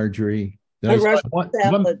makes, Marjorie?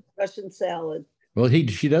 Russian salad. Well,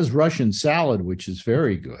 she does Russian salad, which is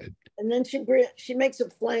very good. And then she makes a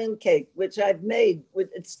flan cake, which I've made.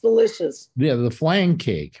 It's delicious. Yeah, the flan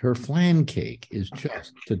cake. Her flan cake is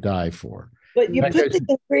just to die for. But you put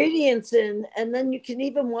the ingredients in, and then you can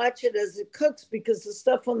even watch it as it cooks because the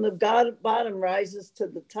stuff on the bottom rises to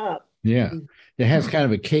the top. Yeah, it has kind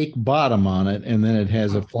of a cake bottom on it, and then it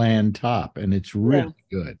has a flan top, and it's really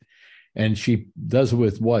good. And she does it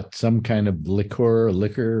with what? Some kind of liquor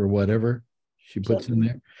or whatever she puts in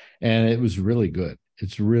there. And it was really good.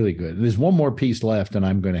 It's really good. There's one more piece left, and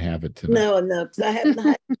I'm going to have it tonight. No, because I haven't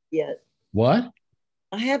had it yet. What?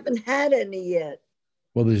 I haven't had any yet.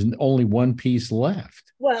 Well, there's only one piece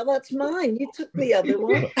left. Well, that's mine. You took the other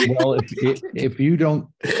one. Well, if you don't,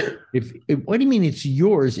 what do you mean it's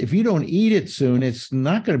yours? If you don't eat it soon, it's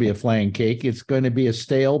not going to be a flan cake. It's going to be a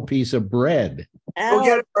stale piece of bread. Go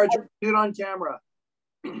get it, Marjorie. Do it on camera.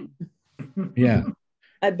 Yeah.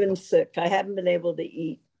 I've been sick. I haven't been able to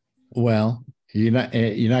eat. Well, you're not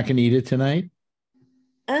going to eat it tonight?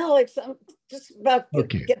 Alex, I'm just about to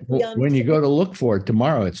get beyond. When you go to look for it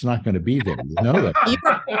tomorrow, it's not going to be there. You know that.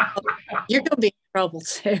 You're going to be in trouble,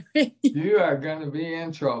 Terry. You are going to be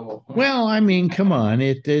in trouble. Well, I mean, come on.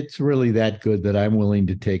 It's really that good that I'm willing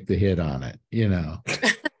to take the hit on it.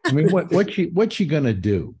 I mean, what's she going to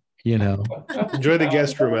do? Enjoy the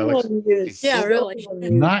guest room, Alex. Yeah, really.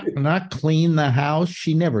 Not clean the house.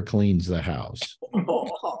 She never cleans the house.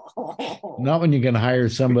 Not when you're going to hire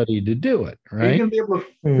somebody to do it, right? Are you going to be able to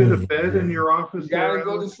fit a bed in your office? You gotta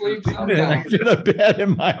go to sleep I sometime. get a bed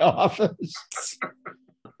in my office.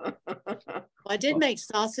 Well, I did make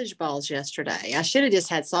sausage balls yesterday. I should have just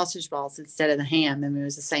had sausage balls instead of the ham. I mean, it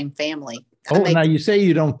was the same family. Now you say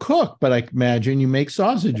you don't cook, but I imagine you make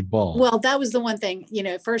sausage balls. Well, that was the one thing,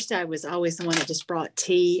 at first I was always the one that just brought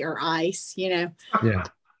tea or ice, Yeah.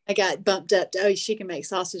 I got bumped up to, she can make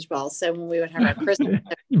sausage balls. So when we would have our Christmas.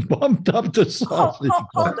 Bumped up to sausage balls.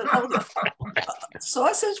 Hold on.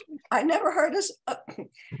 Sausage? I never heard of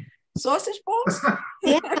sausage balls.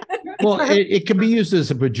 Yeah. Well, it can be used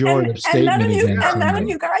as a pejorative statement. And none of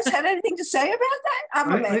you guys had anything to say about that?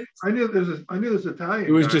 I'm amazed. I knew this Italian.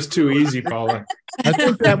 It was guy. just too easy, Paula. I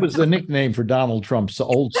think that was the nickname for Donald Trump's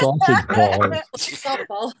old sausage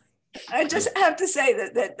balls. I just have to say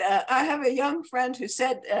that I have a young friend who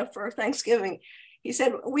said for Thanksgiving, he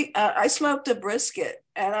said, I smoked a brisket.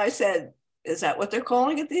 And I said, is that what they're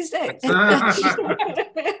calling it these days?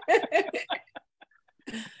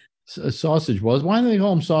 Sausage balls. Why do they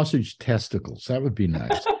call them sausage testicles? That would be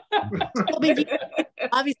nice.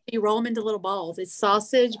 Obviously, you roll them into little balls. It's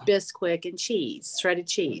sausage, Bisquick, and cheese, shredded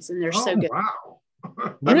cheese. And they're so good. Wow.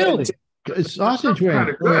 Really? Sausage. Kind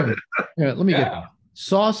of good. Let me get that.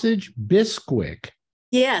 Sausage Bisquick.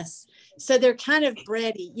 Yes. So they're kind of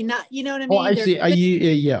bready. You know what I mean? Oh, I see.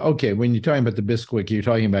 Yeah. Okay. When you're talking about the Bisquick, you're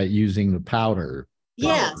talking about using the powder.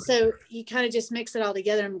 Yeah. So you kind of just mix it all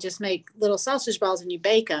together and just make little sausage balls and you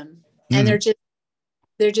bake them. And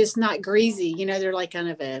they're just not greasy. They're like kind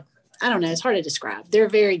of I don't know. It's hard to describe. They're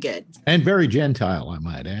very good. And very Gentile, I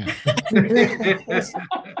might add.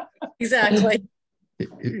 Exactly.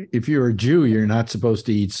 If you're a Jew, you're not supposed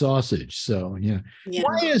to eat sausage. So, yeah.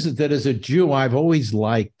 Why is it that as a Jew, I've always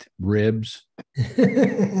liked ribs,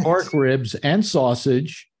 pork ribs, and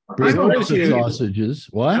sausage? Sausages.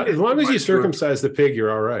 What? As long as you circumcise the pig,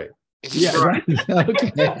 you're all right. Yeah. Right.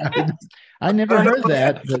 Okay. I never heard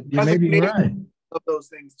that, but you may be right. Love those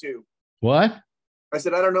things too. What? I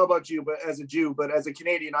said, I don't know about you, but as a Jew, but as a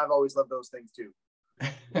Canadian, I've always loved those things too.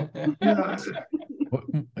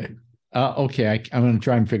 Okay, I'm going to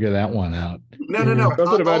try and figure that one out. No.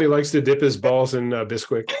 Something about he likes to dip his balls in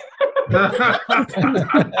Bisquick. There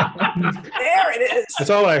it is. That's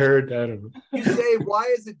all I heard. I don't know. You say,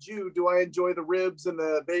 why as a Jew do I enjoy the ribs and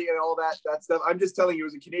the bacon and all that stuff? I'm just telling you,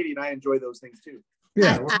 as a Canadian, I enjoy those things too.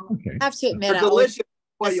 Yeah, I have to admit, They're delicious.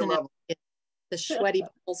 Why you love them. The sweaty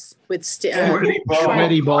balls with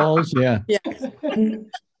sweaty balls. Yeah. Yeah.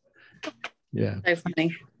 Yeah. So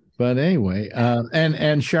funny. But anyway,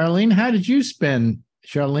 and Charlene, how did you spend?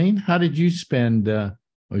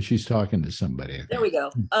 Oh, she's talking to somebody. There we go.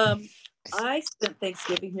 I spent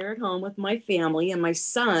Thanksgiving here at home with my family and my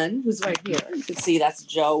son, who's right here. You can see that's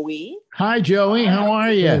Joey. Hi, Joey. How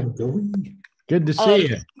are you? Good to see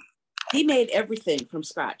you. He made everything from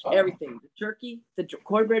scratch. Everything. The turkey, the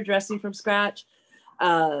cornbread dressing from scratch,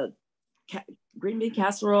 green bean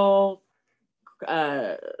casserole,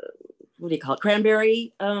 what do you call it?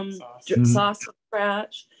 Cranberry sauce from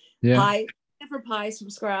scratch. Yeah. Pie, different pies from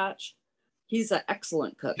scratch. He's an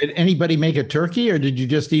excellent cook. Did anybody make a turkey, or did you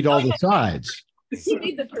just eat all the sides? He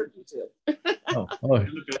made the turkey too. Oh.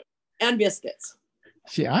 And biscuits.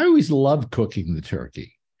 See, I always loved cooking the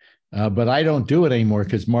turkey, but I don't do it anymore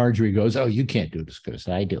because Marjorie goes, "Oh, you can't do it as good as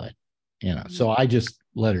I do it," So I just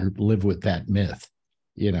let her live with that myth,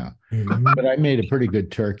 But I made a pretty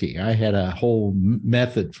good turkey. I had a whole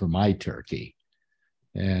method for my turkey,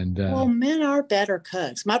 and well, men are better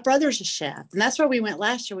cooks. My brother's a chef, and that's where we went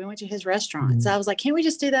last year. We went to his restaurant. So I was like, "Can we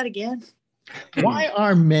just do that again?" Why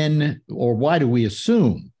are men, or why do we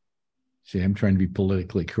assume? See, I'm trying to be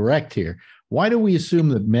politically correct here. Why do we assume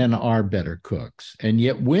that men are better cooks, and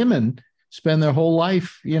yet women spend their whole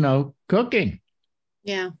life, cooking?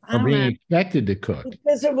 Yeah, or being expected to cook?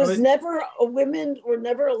 Because it was women were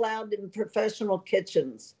never allowed in professional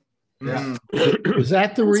kitchens. Yeah. Was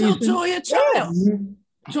that the reason? Julia Child.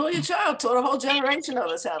 Julia Child taught a whole generation of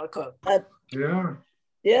us how to cook.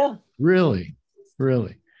 Yeah. Really?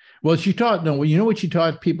 Well, she taught, what she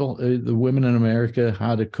taught people, the women in America,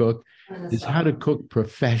 how to cook, is how to cook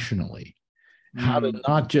professionally. How to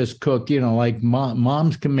not just cook, like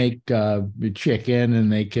moms can make chicken, and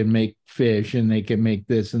they can make fish, and they can make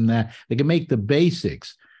this and that. They can make the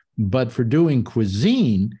basics. But for doing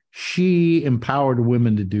cuisine, she empowered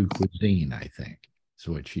women to do cuisine, I think. That's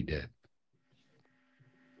what she did.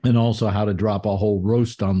 And also how to drop a whole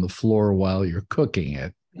roast on the floor while you're cooking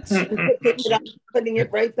it. Putting it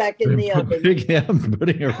right back in the oven. Yeah,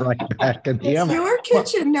 putting it right back in the oven. It's your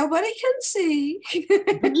kitchen. Nobody can see.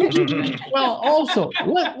 Well, also,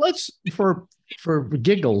 let's for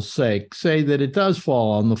giggles' sake, say that it does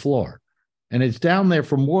fall on the floor, and it's down there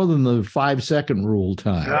for more than the 5-second rule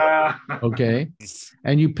time. Okay,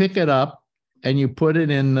 and you pick it up and you put it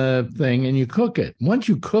in the thing and you cook it. Once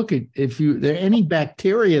you cook it, if there any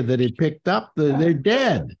bacteria that it picked up, they're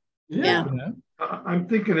dead. Yeah. I'm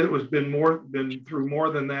thinking it was been through more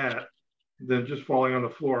than that, than just falling on the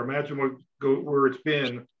floor. Imagine where it's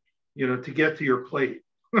been, to get to your plate.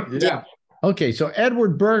 Yeah. Okay, so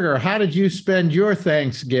Edward Berger, how did you spend your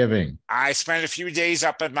Thanksgiving? I spent a few days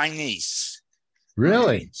up at my niece.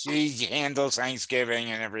 Really? She handles Thanksgiving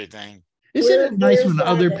and everything. Isn't it nice when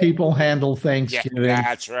other people handle Thanksgiving? Yeah,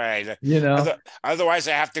 that's right. Otherwise,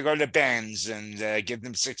 I have to go to Ben's and give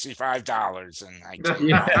them $65, and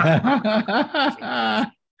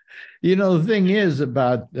the thing is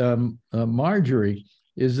about Marjorie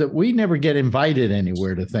is that we never get invited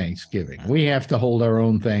anywhere to Thanksgiving. We have to hold our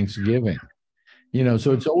own Thanksgiving.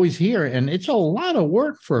 So it's always here, and it's a lot of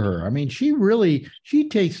work for her. I mean, she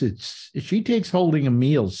takes holding a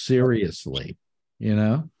meal seriously,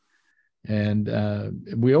 And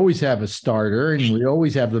we always have a starter, and we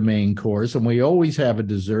always have the main course, and we always have a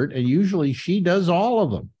dessert, and usually she does all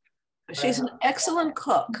of them. She's an excellent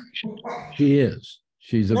cook. She is.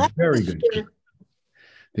 She's a very good cook.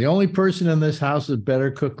 The only person in this house that's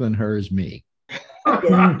better cook than her is me. Who's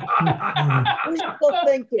still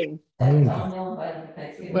thinking?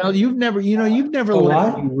 Well, you've never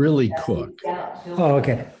let me really cook. Oh,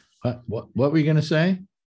 okay. What were you going to say?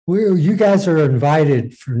 You guys are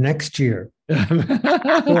invited for next year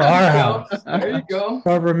to our house. There you go.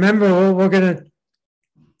 But remember what we're going to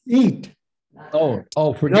eat.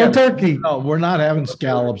 Oh, forget no turkey. No, we're not having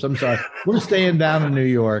scallops. I'm sorry. We're staying down in New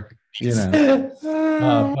York, But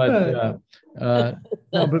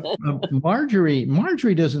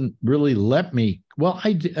Marjorie doesn't really let me. Well,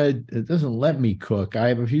 it doesn't let me cook. I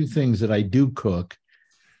have a few things that I do cook,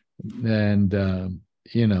 and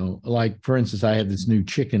like for instance, I have this new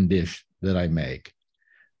chicken dish that I make.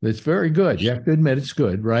 That's very good. You have to admit it's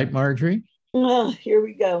good, right, Marjorie? Oh, here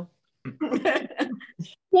we go.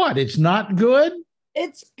 What? It's not good?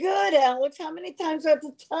 It's good, Alex. How many times do I have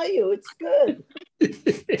to tell you it's good?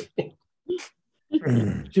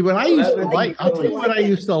 See, what I used to like, I'll tell you what I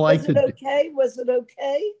used to like to do. Was it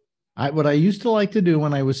okay? What I used to like to do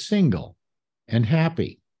when I was single and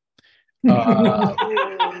happy. You are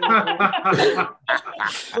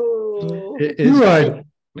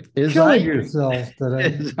killing yourself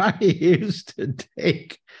today. I used to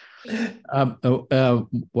take.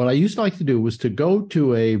 What I used to like to do was to go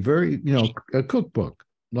to a a cookbook.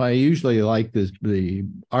 I usually like the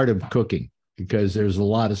art of cooking because there's a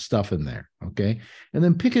lot of stuff in there. Okay. And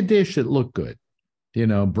then pick a dish that looked good,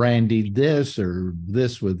 brandied this or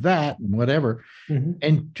this with that and whatever. Mm-hmm.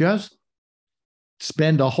 And just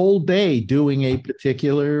spend a whole day doing a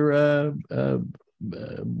particular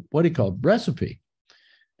what do you call it, recipe.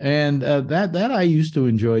 And that I used to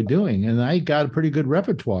enjoy doing, and I got a pretty good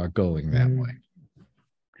repertoire going that way.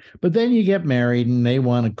 But then you get married and they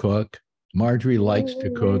want to cook. Marjorie likes to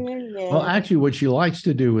cook. Well, actually, what she likes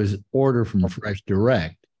to do is order from Fresh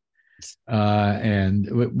Direct. And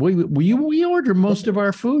we order most of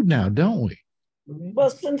our food now, don't we? Well,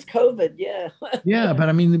 since COVID, yeah. Yeah, but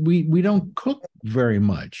I mean, we don't cook very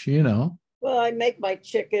much, you know. Well, I make my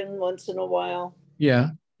chicken once in a while. Yeah,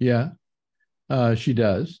 yeah. She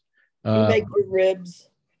does. You make your ribs.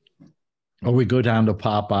 Or we go down to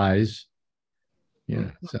Popeyes.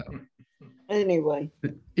 Yeah. So anyway,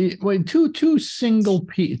 when two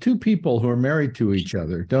people who are married to each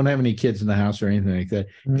other, don't have any kids in the house or anything like that,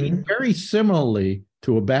 eat very similarly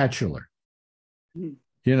to a bachelor. You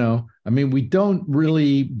know, I mean, we don't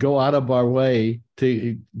really go out of our way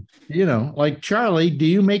to, you know, like Charlie, do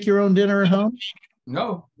you make your own dinner at home?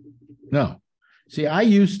 No. No. See, I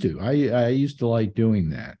used to. I used to like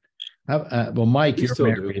doing that. Well, Mike, you're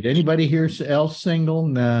married. Anybody here else single?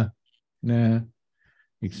 Nah.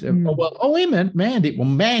 Except, wait a minute, Mandy. Well,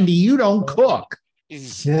 Mandy, you don't cook.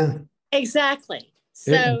 Yeah. Exactly.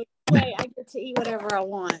 So wait, I get to eat whatever I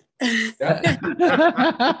want.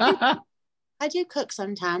 I do cook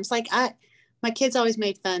sometimes. Like my kids always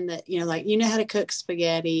made fun that, you know, like, you know how to cook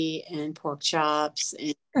spaghetti and pork chops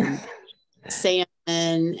and salmon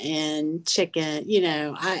and chicken. You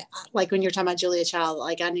know, I like when you're talking about Julia Child,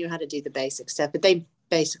 like I knew how to do the basic stuff, but they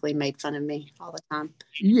basically made fun of me all the time.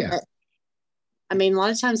 Yeah. But, I mean, a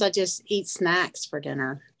lot of times I just eat snacks for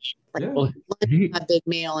dinner. Like a big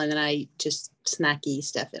meal, and then I just snacky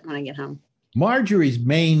stuff it when I get home. Marjorie's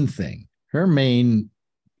main thing, her main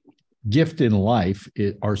gift in life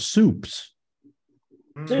are soups.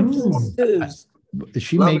 Soups and stews.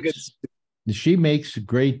 She makes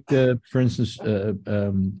great, for instance,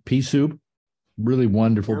 pea soup, really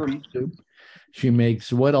wonderful pea soup. She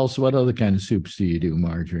makes what else? What other kind of soups do you do,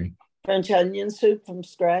 Marjorie? French onion soup from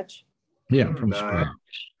scratch. Yeah, from scratch.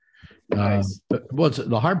 Nice. But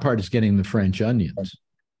the hard part is getting the French onions.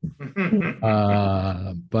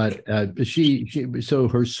 But so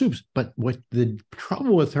her soups. But what the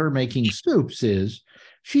trouble with her making soups is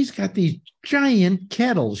she's got these giant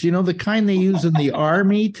kettles, you know, the kind they use in the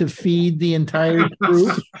army to feed the entire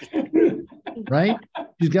troop. Right?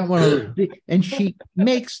 She's got one of those, and she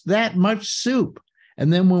makes that much soup.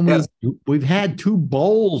 And then when we've had 2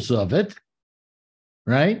 bowls of it,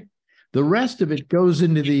 right? The rest of it goes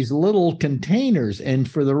into these little containers.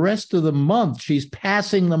 And for the rest of the month, she's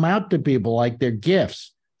passing them out to people like they're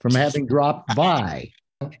gifts from having dropped by.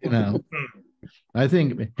 You know, I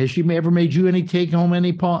think, has she ever made you any take home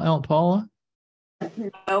any, Paula?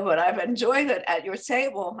 No, but I've enjoyed it at your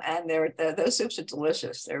table, and those soups are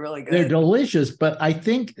delicious. They're really good. They're delicious, but I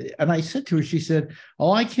think, and I said to her, she said,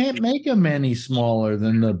 "Oh, I can't make them any smaller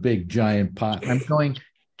than the big giant pot." I'm going,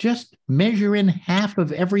 just measure in half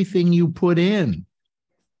of everything you put in,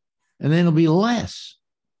 and then it'll be less.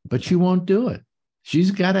 But she won't do it.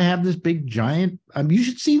 She's got to have this big giant. You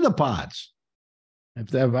should see the pots.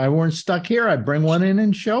 If I weren't stuck here, I'd bring one in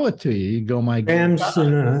and show it to you. You go, my God.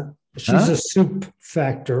 She's a soup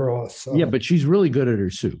factor also. Yeah, but she's really good at her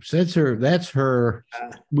soups. That's her.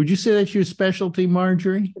 Would you say that's your specialty,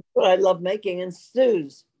 Marjorie? That's what I love making, and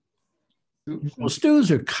stews. Well, stews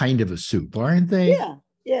are kind of a soup, aren't they?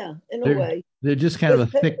 Yeah, in a way. They're just kind of a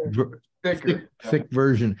thick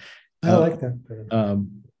version. I like that.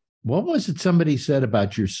 What was it somebody said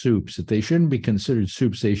about your soups? That they shouldn't be considered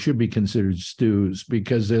soups. They should be considered stews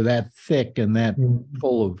because they're that thick and that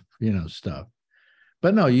full of, you know, stuff.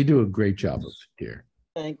 But no, you do a great job of it, dear.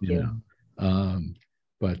 Thank you.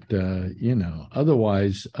 You know,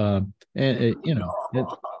 otherwise, and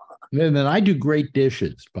then I do great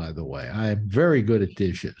dishes, by the way. I'm very good at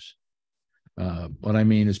dishes. What I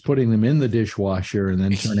mean is putting them in the dishwasher and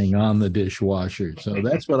then turning on the dishwasher. So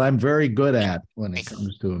that's what I'm very good at when it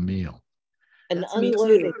comes to a meal. And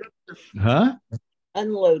unloading it. Huh?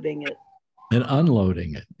 Unloading it. And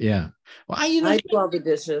unloading it. Yeah. Well, I do all the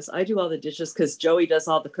dishes. I do all the dishes because Joey does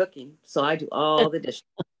all the cooking. So I do all the dishes.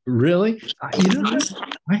 Really? You know,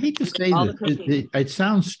 I hate to say this. It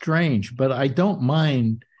sounds strange, but I don't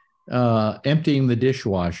mind emptying the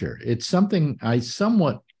dishwasher. It's something I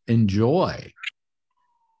somewhat enjoy.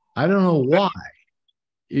 I don't know why.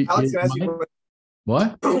 Alex, can I ask you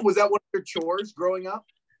what? Was that one of your chores growing up?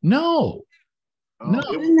 No. No,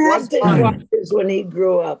 he didn't have dishwashers when he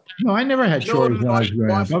grew up. No, I never had chores when I was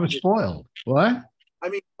growing up. I was spoiled. What? I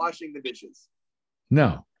mean, washing the dishes.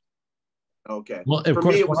 No. Okay. Well, of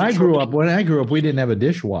course, when I grew up, we didn't have a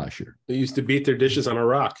dishwasher. They used to beat their dishes on a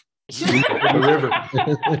rock in the river.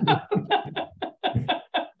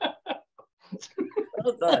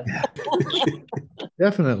 done.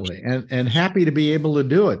 Definitely. And happy to be able to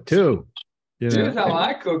do it too. You Here's know? how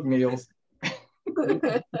I cook meals.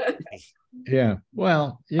 Yeah.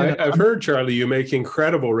 Well, you know, I've heard, Charlie, you make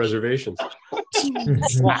incredible reservations.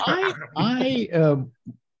 well,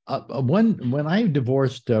 when I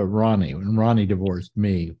divorced Ronnie, when Ronnie divorced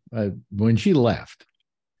me, when she left,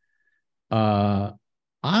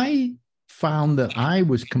 I found that I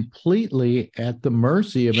was completely at the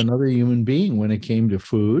mercy of another human being when it came to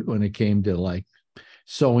food, when it came to like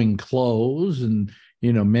sewing clothes and,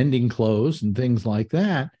 you know, mending clothes and things like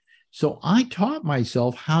that. So I taught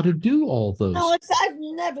myself how to do all those. Alex, I've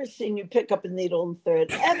never seen you pick up a needle and thread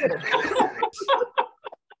ever.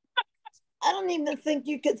 I don't even think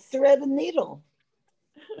you could thread a needle.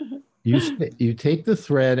 You take the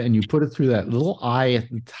thread and you put it through that little eye at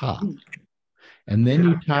the top. And then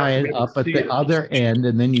you tie it up at the other end,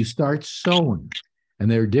 and then you start sewing. And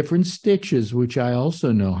there are different stitches, which I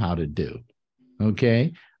also know how to do.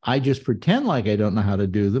 Okay. I just pretend like I don't know how to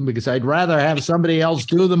do them because I'd rather have somebody else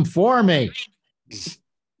do them for me.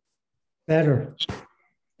 Better.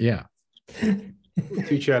 Yeah.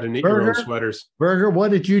 Teach you how to knit your own sweaters. Burger, what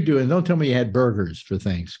did you do? And don't tell me you had burgers for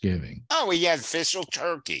Thanksgiving. Oh, we had official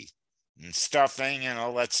turkey and stuffing and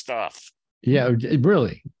all that stuff. Yeah,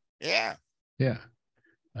 really? Yeah. Yeah.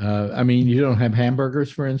 I mean, you don't have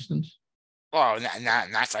hamburgers, for instance? Well,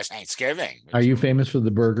 not for Thanksgiving. Are you famous for the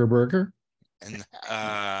burger?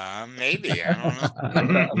 Maybe. I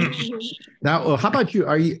don't know. Now, how about you?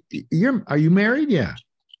 Are you married? Yeah.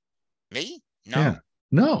 Me? No. Yeah.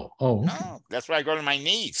 No. Oh. Okay. No. That's why I go to my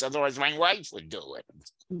niece. Otherwise, my wife would do it.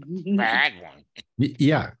 If I had one.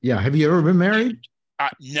 Yeah. Yeah. Have you ever been married?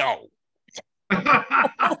 No. How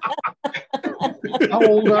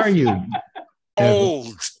old are you?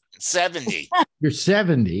 Old. 70. You're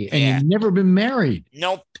 70 and you've never been married.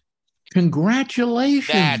 Nope.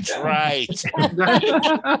 Congratulations. That's right.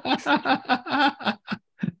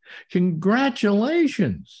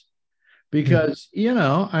 Congratulations. Because, you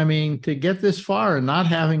know, I mean, to get this far and not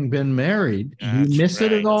having been married, do you miss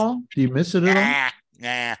it at all? Do you miss it at all?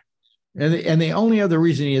 Nah. And the only other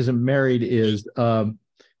reason he isn't married is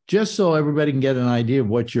just so everybody can get an idea of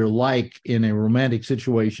what you're like in a romantic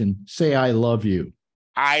situation, say, I love you.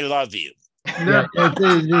 I love you. Yeah,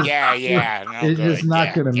 it's just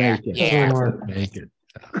not going to make it. Yeah. It's not gonna make it.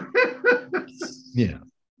 Yeah.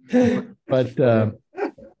 But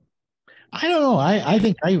I don't know. I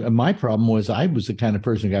think my problem was I was the kind of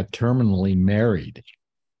person who got terminally married.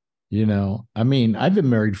 You know, I mean, I've been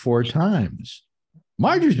married 4 times.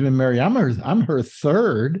 Marjorie's been married. I'm her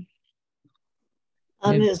third.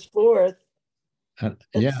 I'm his 4th.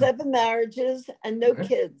 Yeah. 7 marriages and no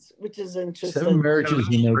kids, which is interesting. 7 marriages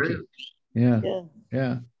and no kids. Yeah.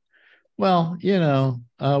 Well, you know,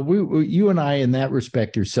 you and I, in that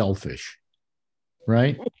respect, are selfish,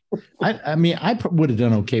 right? I mean, I would have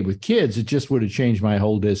done okay with kids. It just would have changed my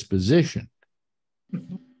whole disposition,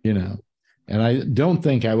 you know. And I don't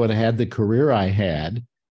think I would have had the career I had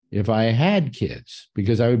if I had kids,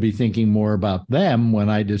 because I would be thinking more about them when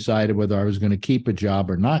I decided whether I was going to keep a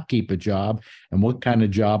job or not keep a job and what kind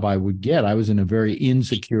of job I would get. I was in a very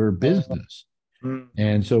insecure business.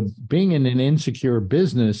 And so being in an insecure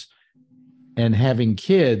business and having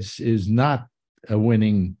kids is not a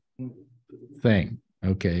winning thing.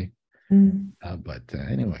 Okay. But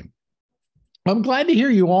anyway, I'm glad to hear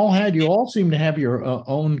you all seem to have your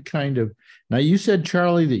own kind of. Now, you said,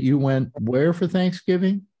 Charlie, that you went where for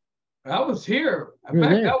Thanksgiving? I was here. In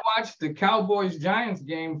fact, I watched the Cowboys-Giants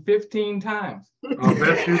game 15 times. I'll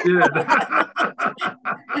bet you did.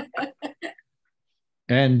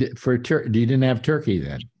 And for you didn't have turkey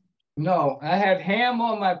then? No, I had ham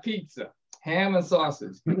on my pizza, ham and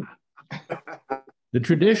sausage. The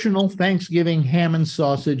traditional Thanksgiving ham and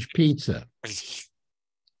sausage pizza.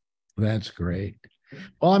 That's great.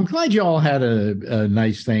 Well, I'm glad you all had a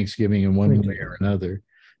nice Thanksgiving in one way or another.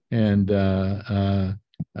 And yeah,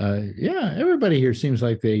 everybody here seems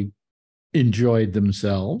like they enjoyed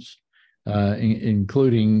themselves,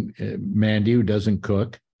 including Mandy, who doesn't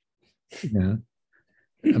cook. Yeah.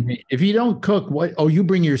 I mean, if you don't cook, what? Oh, you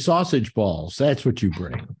bring your sausage balls. That's what you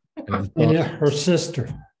bring. Yeah, her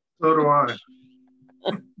sister. So do I.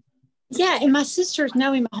 Yeah, and my sister's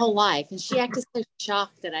known me my whole life, and she acted so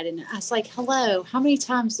shocked that I didn't. I was like, "Hello, how many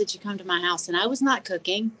times did you come to my house?" And I was not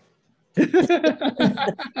cooking.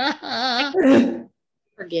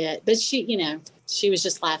 Forget, but she, you know, she was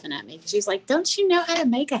just laughing at me. She's like, "Don't you know how to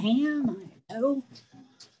make a ham?" I'm like, "No."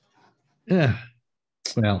 Yeah.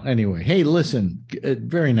 Well, anyway, hey, listen,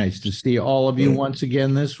 very nice to see all of you once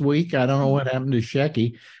again this week. I don't know what happened to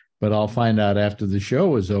Shecky. but I'll find out after the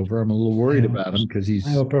show is over. I'm a little worried about him because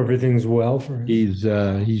I hope everything's well for him. he's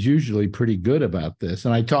usually pretty good about this.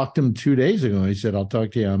 And I talked to him 2 days ago. And he said, "I'll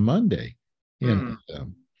talk to you on Monday." You know. So.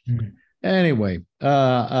 Anyway,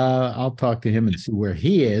 I'll talk to him and see where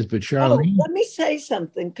he is. But Charlene, let me say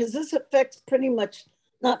something, because this affects pretty much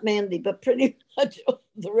not Mandy, but pretty much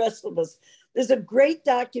the rest of us. There's a great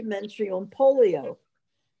documentary on polio,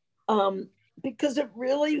 because it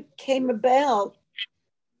really came about.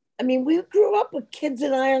 I mean, we grew up with kids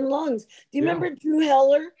in iron lungs. Do you remember Drew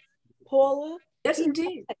Heller, Paula? Yes,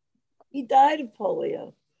 indeed. He died of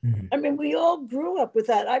polio. Mhm. I mean, we all grew up with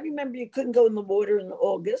that. I remember you couldn't go in the water in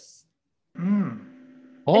August.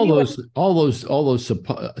 all Anyway. those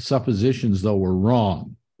suppositions though were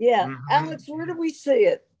wrong. Yeah. Alex, where did we see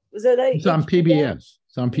it? Was it It's on PBS.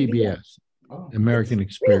 It's on PBS. American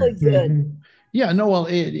Experience. Really good. Mhm. Yeah, no, well,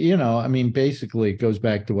 I mean, basically, it goes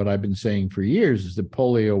back to what I've been saying for years: is that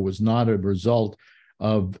polio was not a result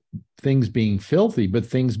of things being filthy, but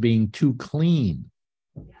things being too clean.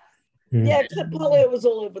 Yeah, except polio was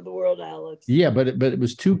all over the world, Alex. Yeah, but it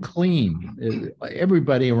was too clean.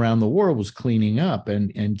 Everybody around the world was cleaning up,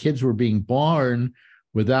 and kids were being born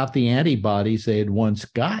without the antibodies they had once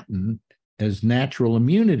gotten as natural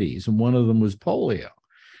immunities, and one of them was polio.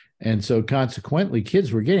 And so consequently,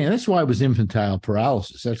 kids were getting, that's why it was infantile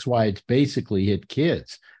paralysis. That's why it's basically hit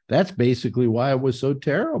kids. That's basically why it was so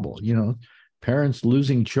terrible. Parents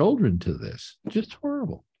losing children to this. Just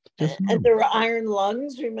horrible. Just And horrible. there were iron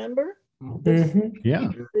lungs, remember? Mhm.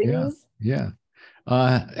 Yeah. Things. Yeah.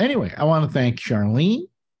 Anyway, I want to thank Charlene.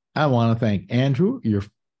 I want to thank Andrew. You're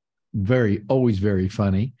always very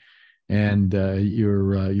funny. And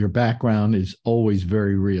your background is always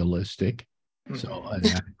very realistic. So I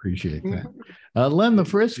appreciate that. Len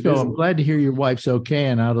LaFrisco, I'm glad to hear your wife's okay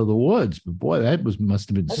and out of the woods. But boy, must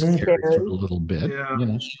have been scary for a little bit. Yeah.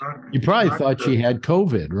 You probably thought she had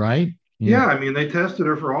COVID, right? Yeah, I mean, they tested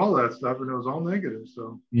her for all that stuff and it was all negative.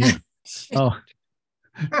 So Yeah. Oh,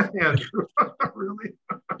 Andrew, really?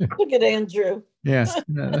 Look at Andrew. yeah.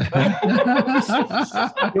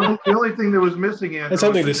 The only thing that was missing, Andrew, That's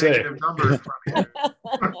something was to the say. negative number in front of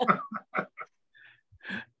you.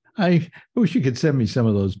 I wish you could send me some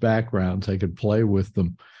of those backgrounds. I could play with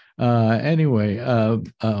them. Anyway,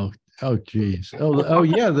 geez. Oh,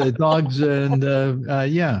 yeah, the dogs and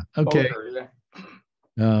yeah. Okay.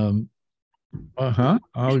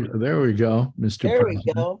 Oh, there we go, Mr. There we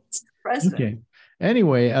President. go. President. Okay.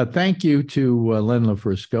 Anyway, thank you to Len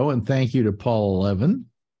LaFrisco, and thank you to Paul 11,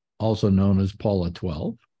 also known as Paula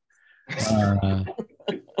 12,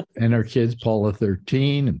 and our kids, Paula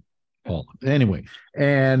 13 and Paula. Anyway,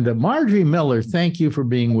 and Marjorie Miller, thank you for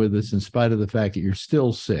being with us in spite of the fact that you're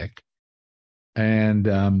still sick.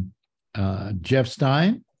 And Jeff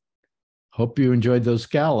Stein, hope you enjoyed those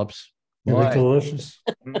scallops. They look delicious.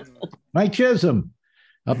 Mike Chisholm,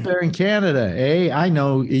 up there in Canada. Hey, I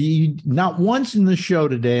know you not once in the show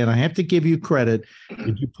today, and I have to give you credit,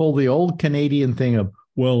 did you pull the old Canadian thing of,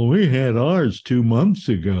 well, we had ours 2 months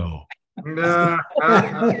ago. That's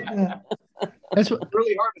what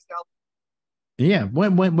Really hard to sell. Yeah.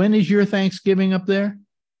 When is your Thanksgiving up there?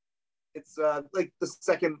 It's like the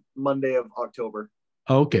second Monday of October.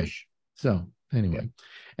 Okay. So anyway,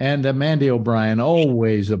 and Mandy O'Brien,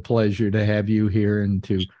 always a pleasure to have you here and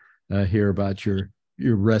to hear about your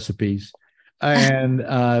recipes.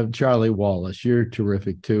 And Charlie Wallace, you're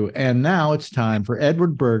terrific too. And now it's time for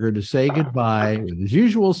Edward Berger to say goodbye with his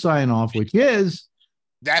usual sign off, which is,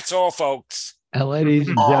 that's all, folks. ladies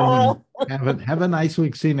and gentlemen, have a nice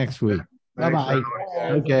week. See you next week. Thanks, Bye-bye.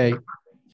 everyone. Okay.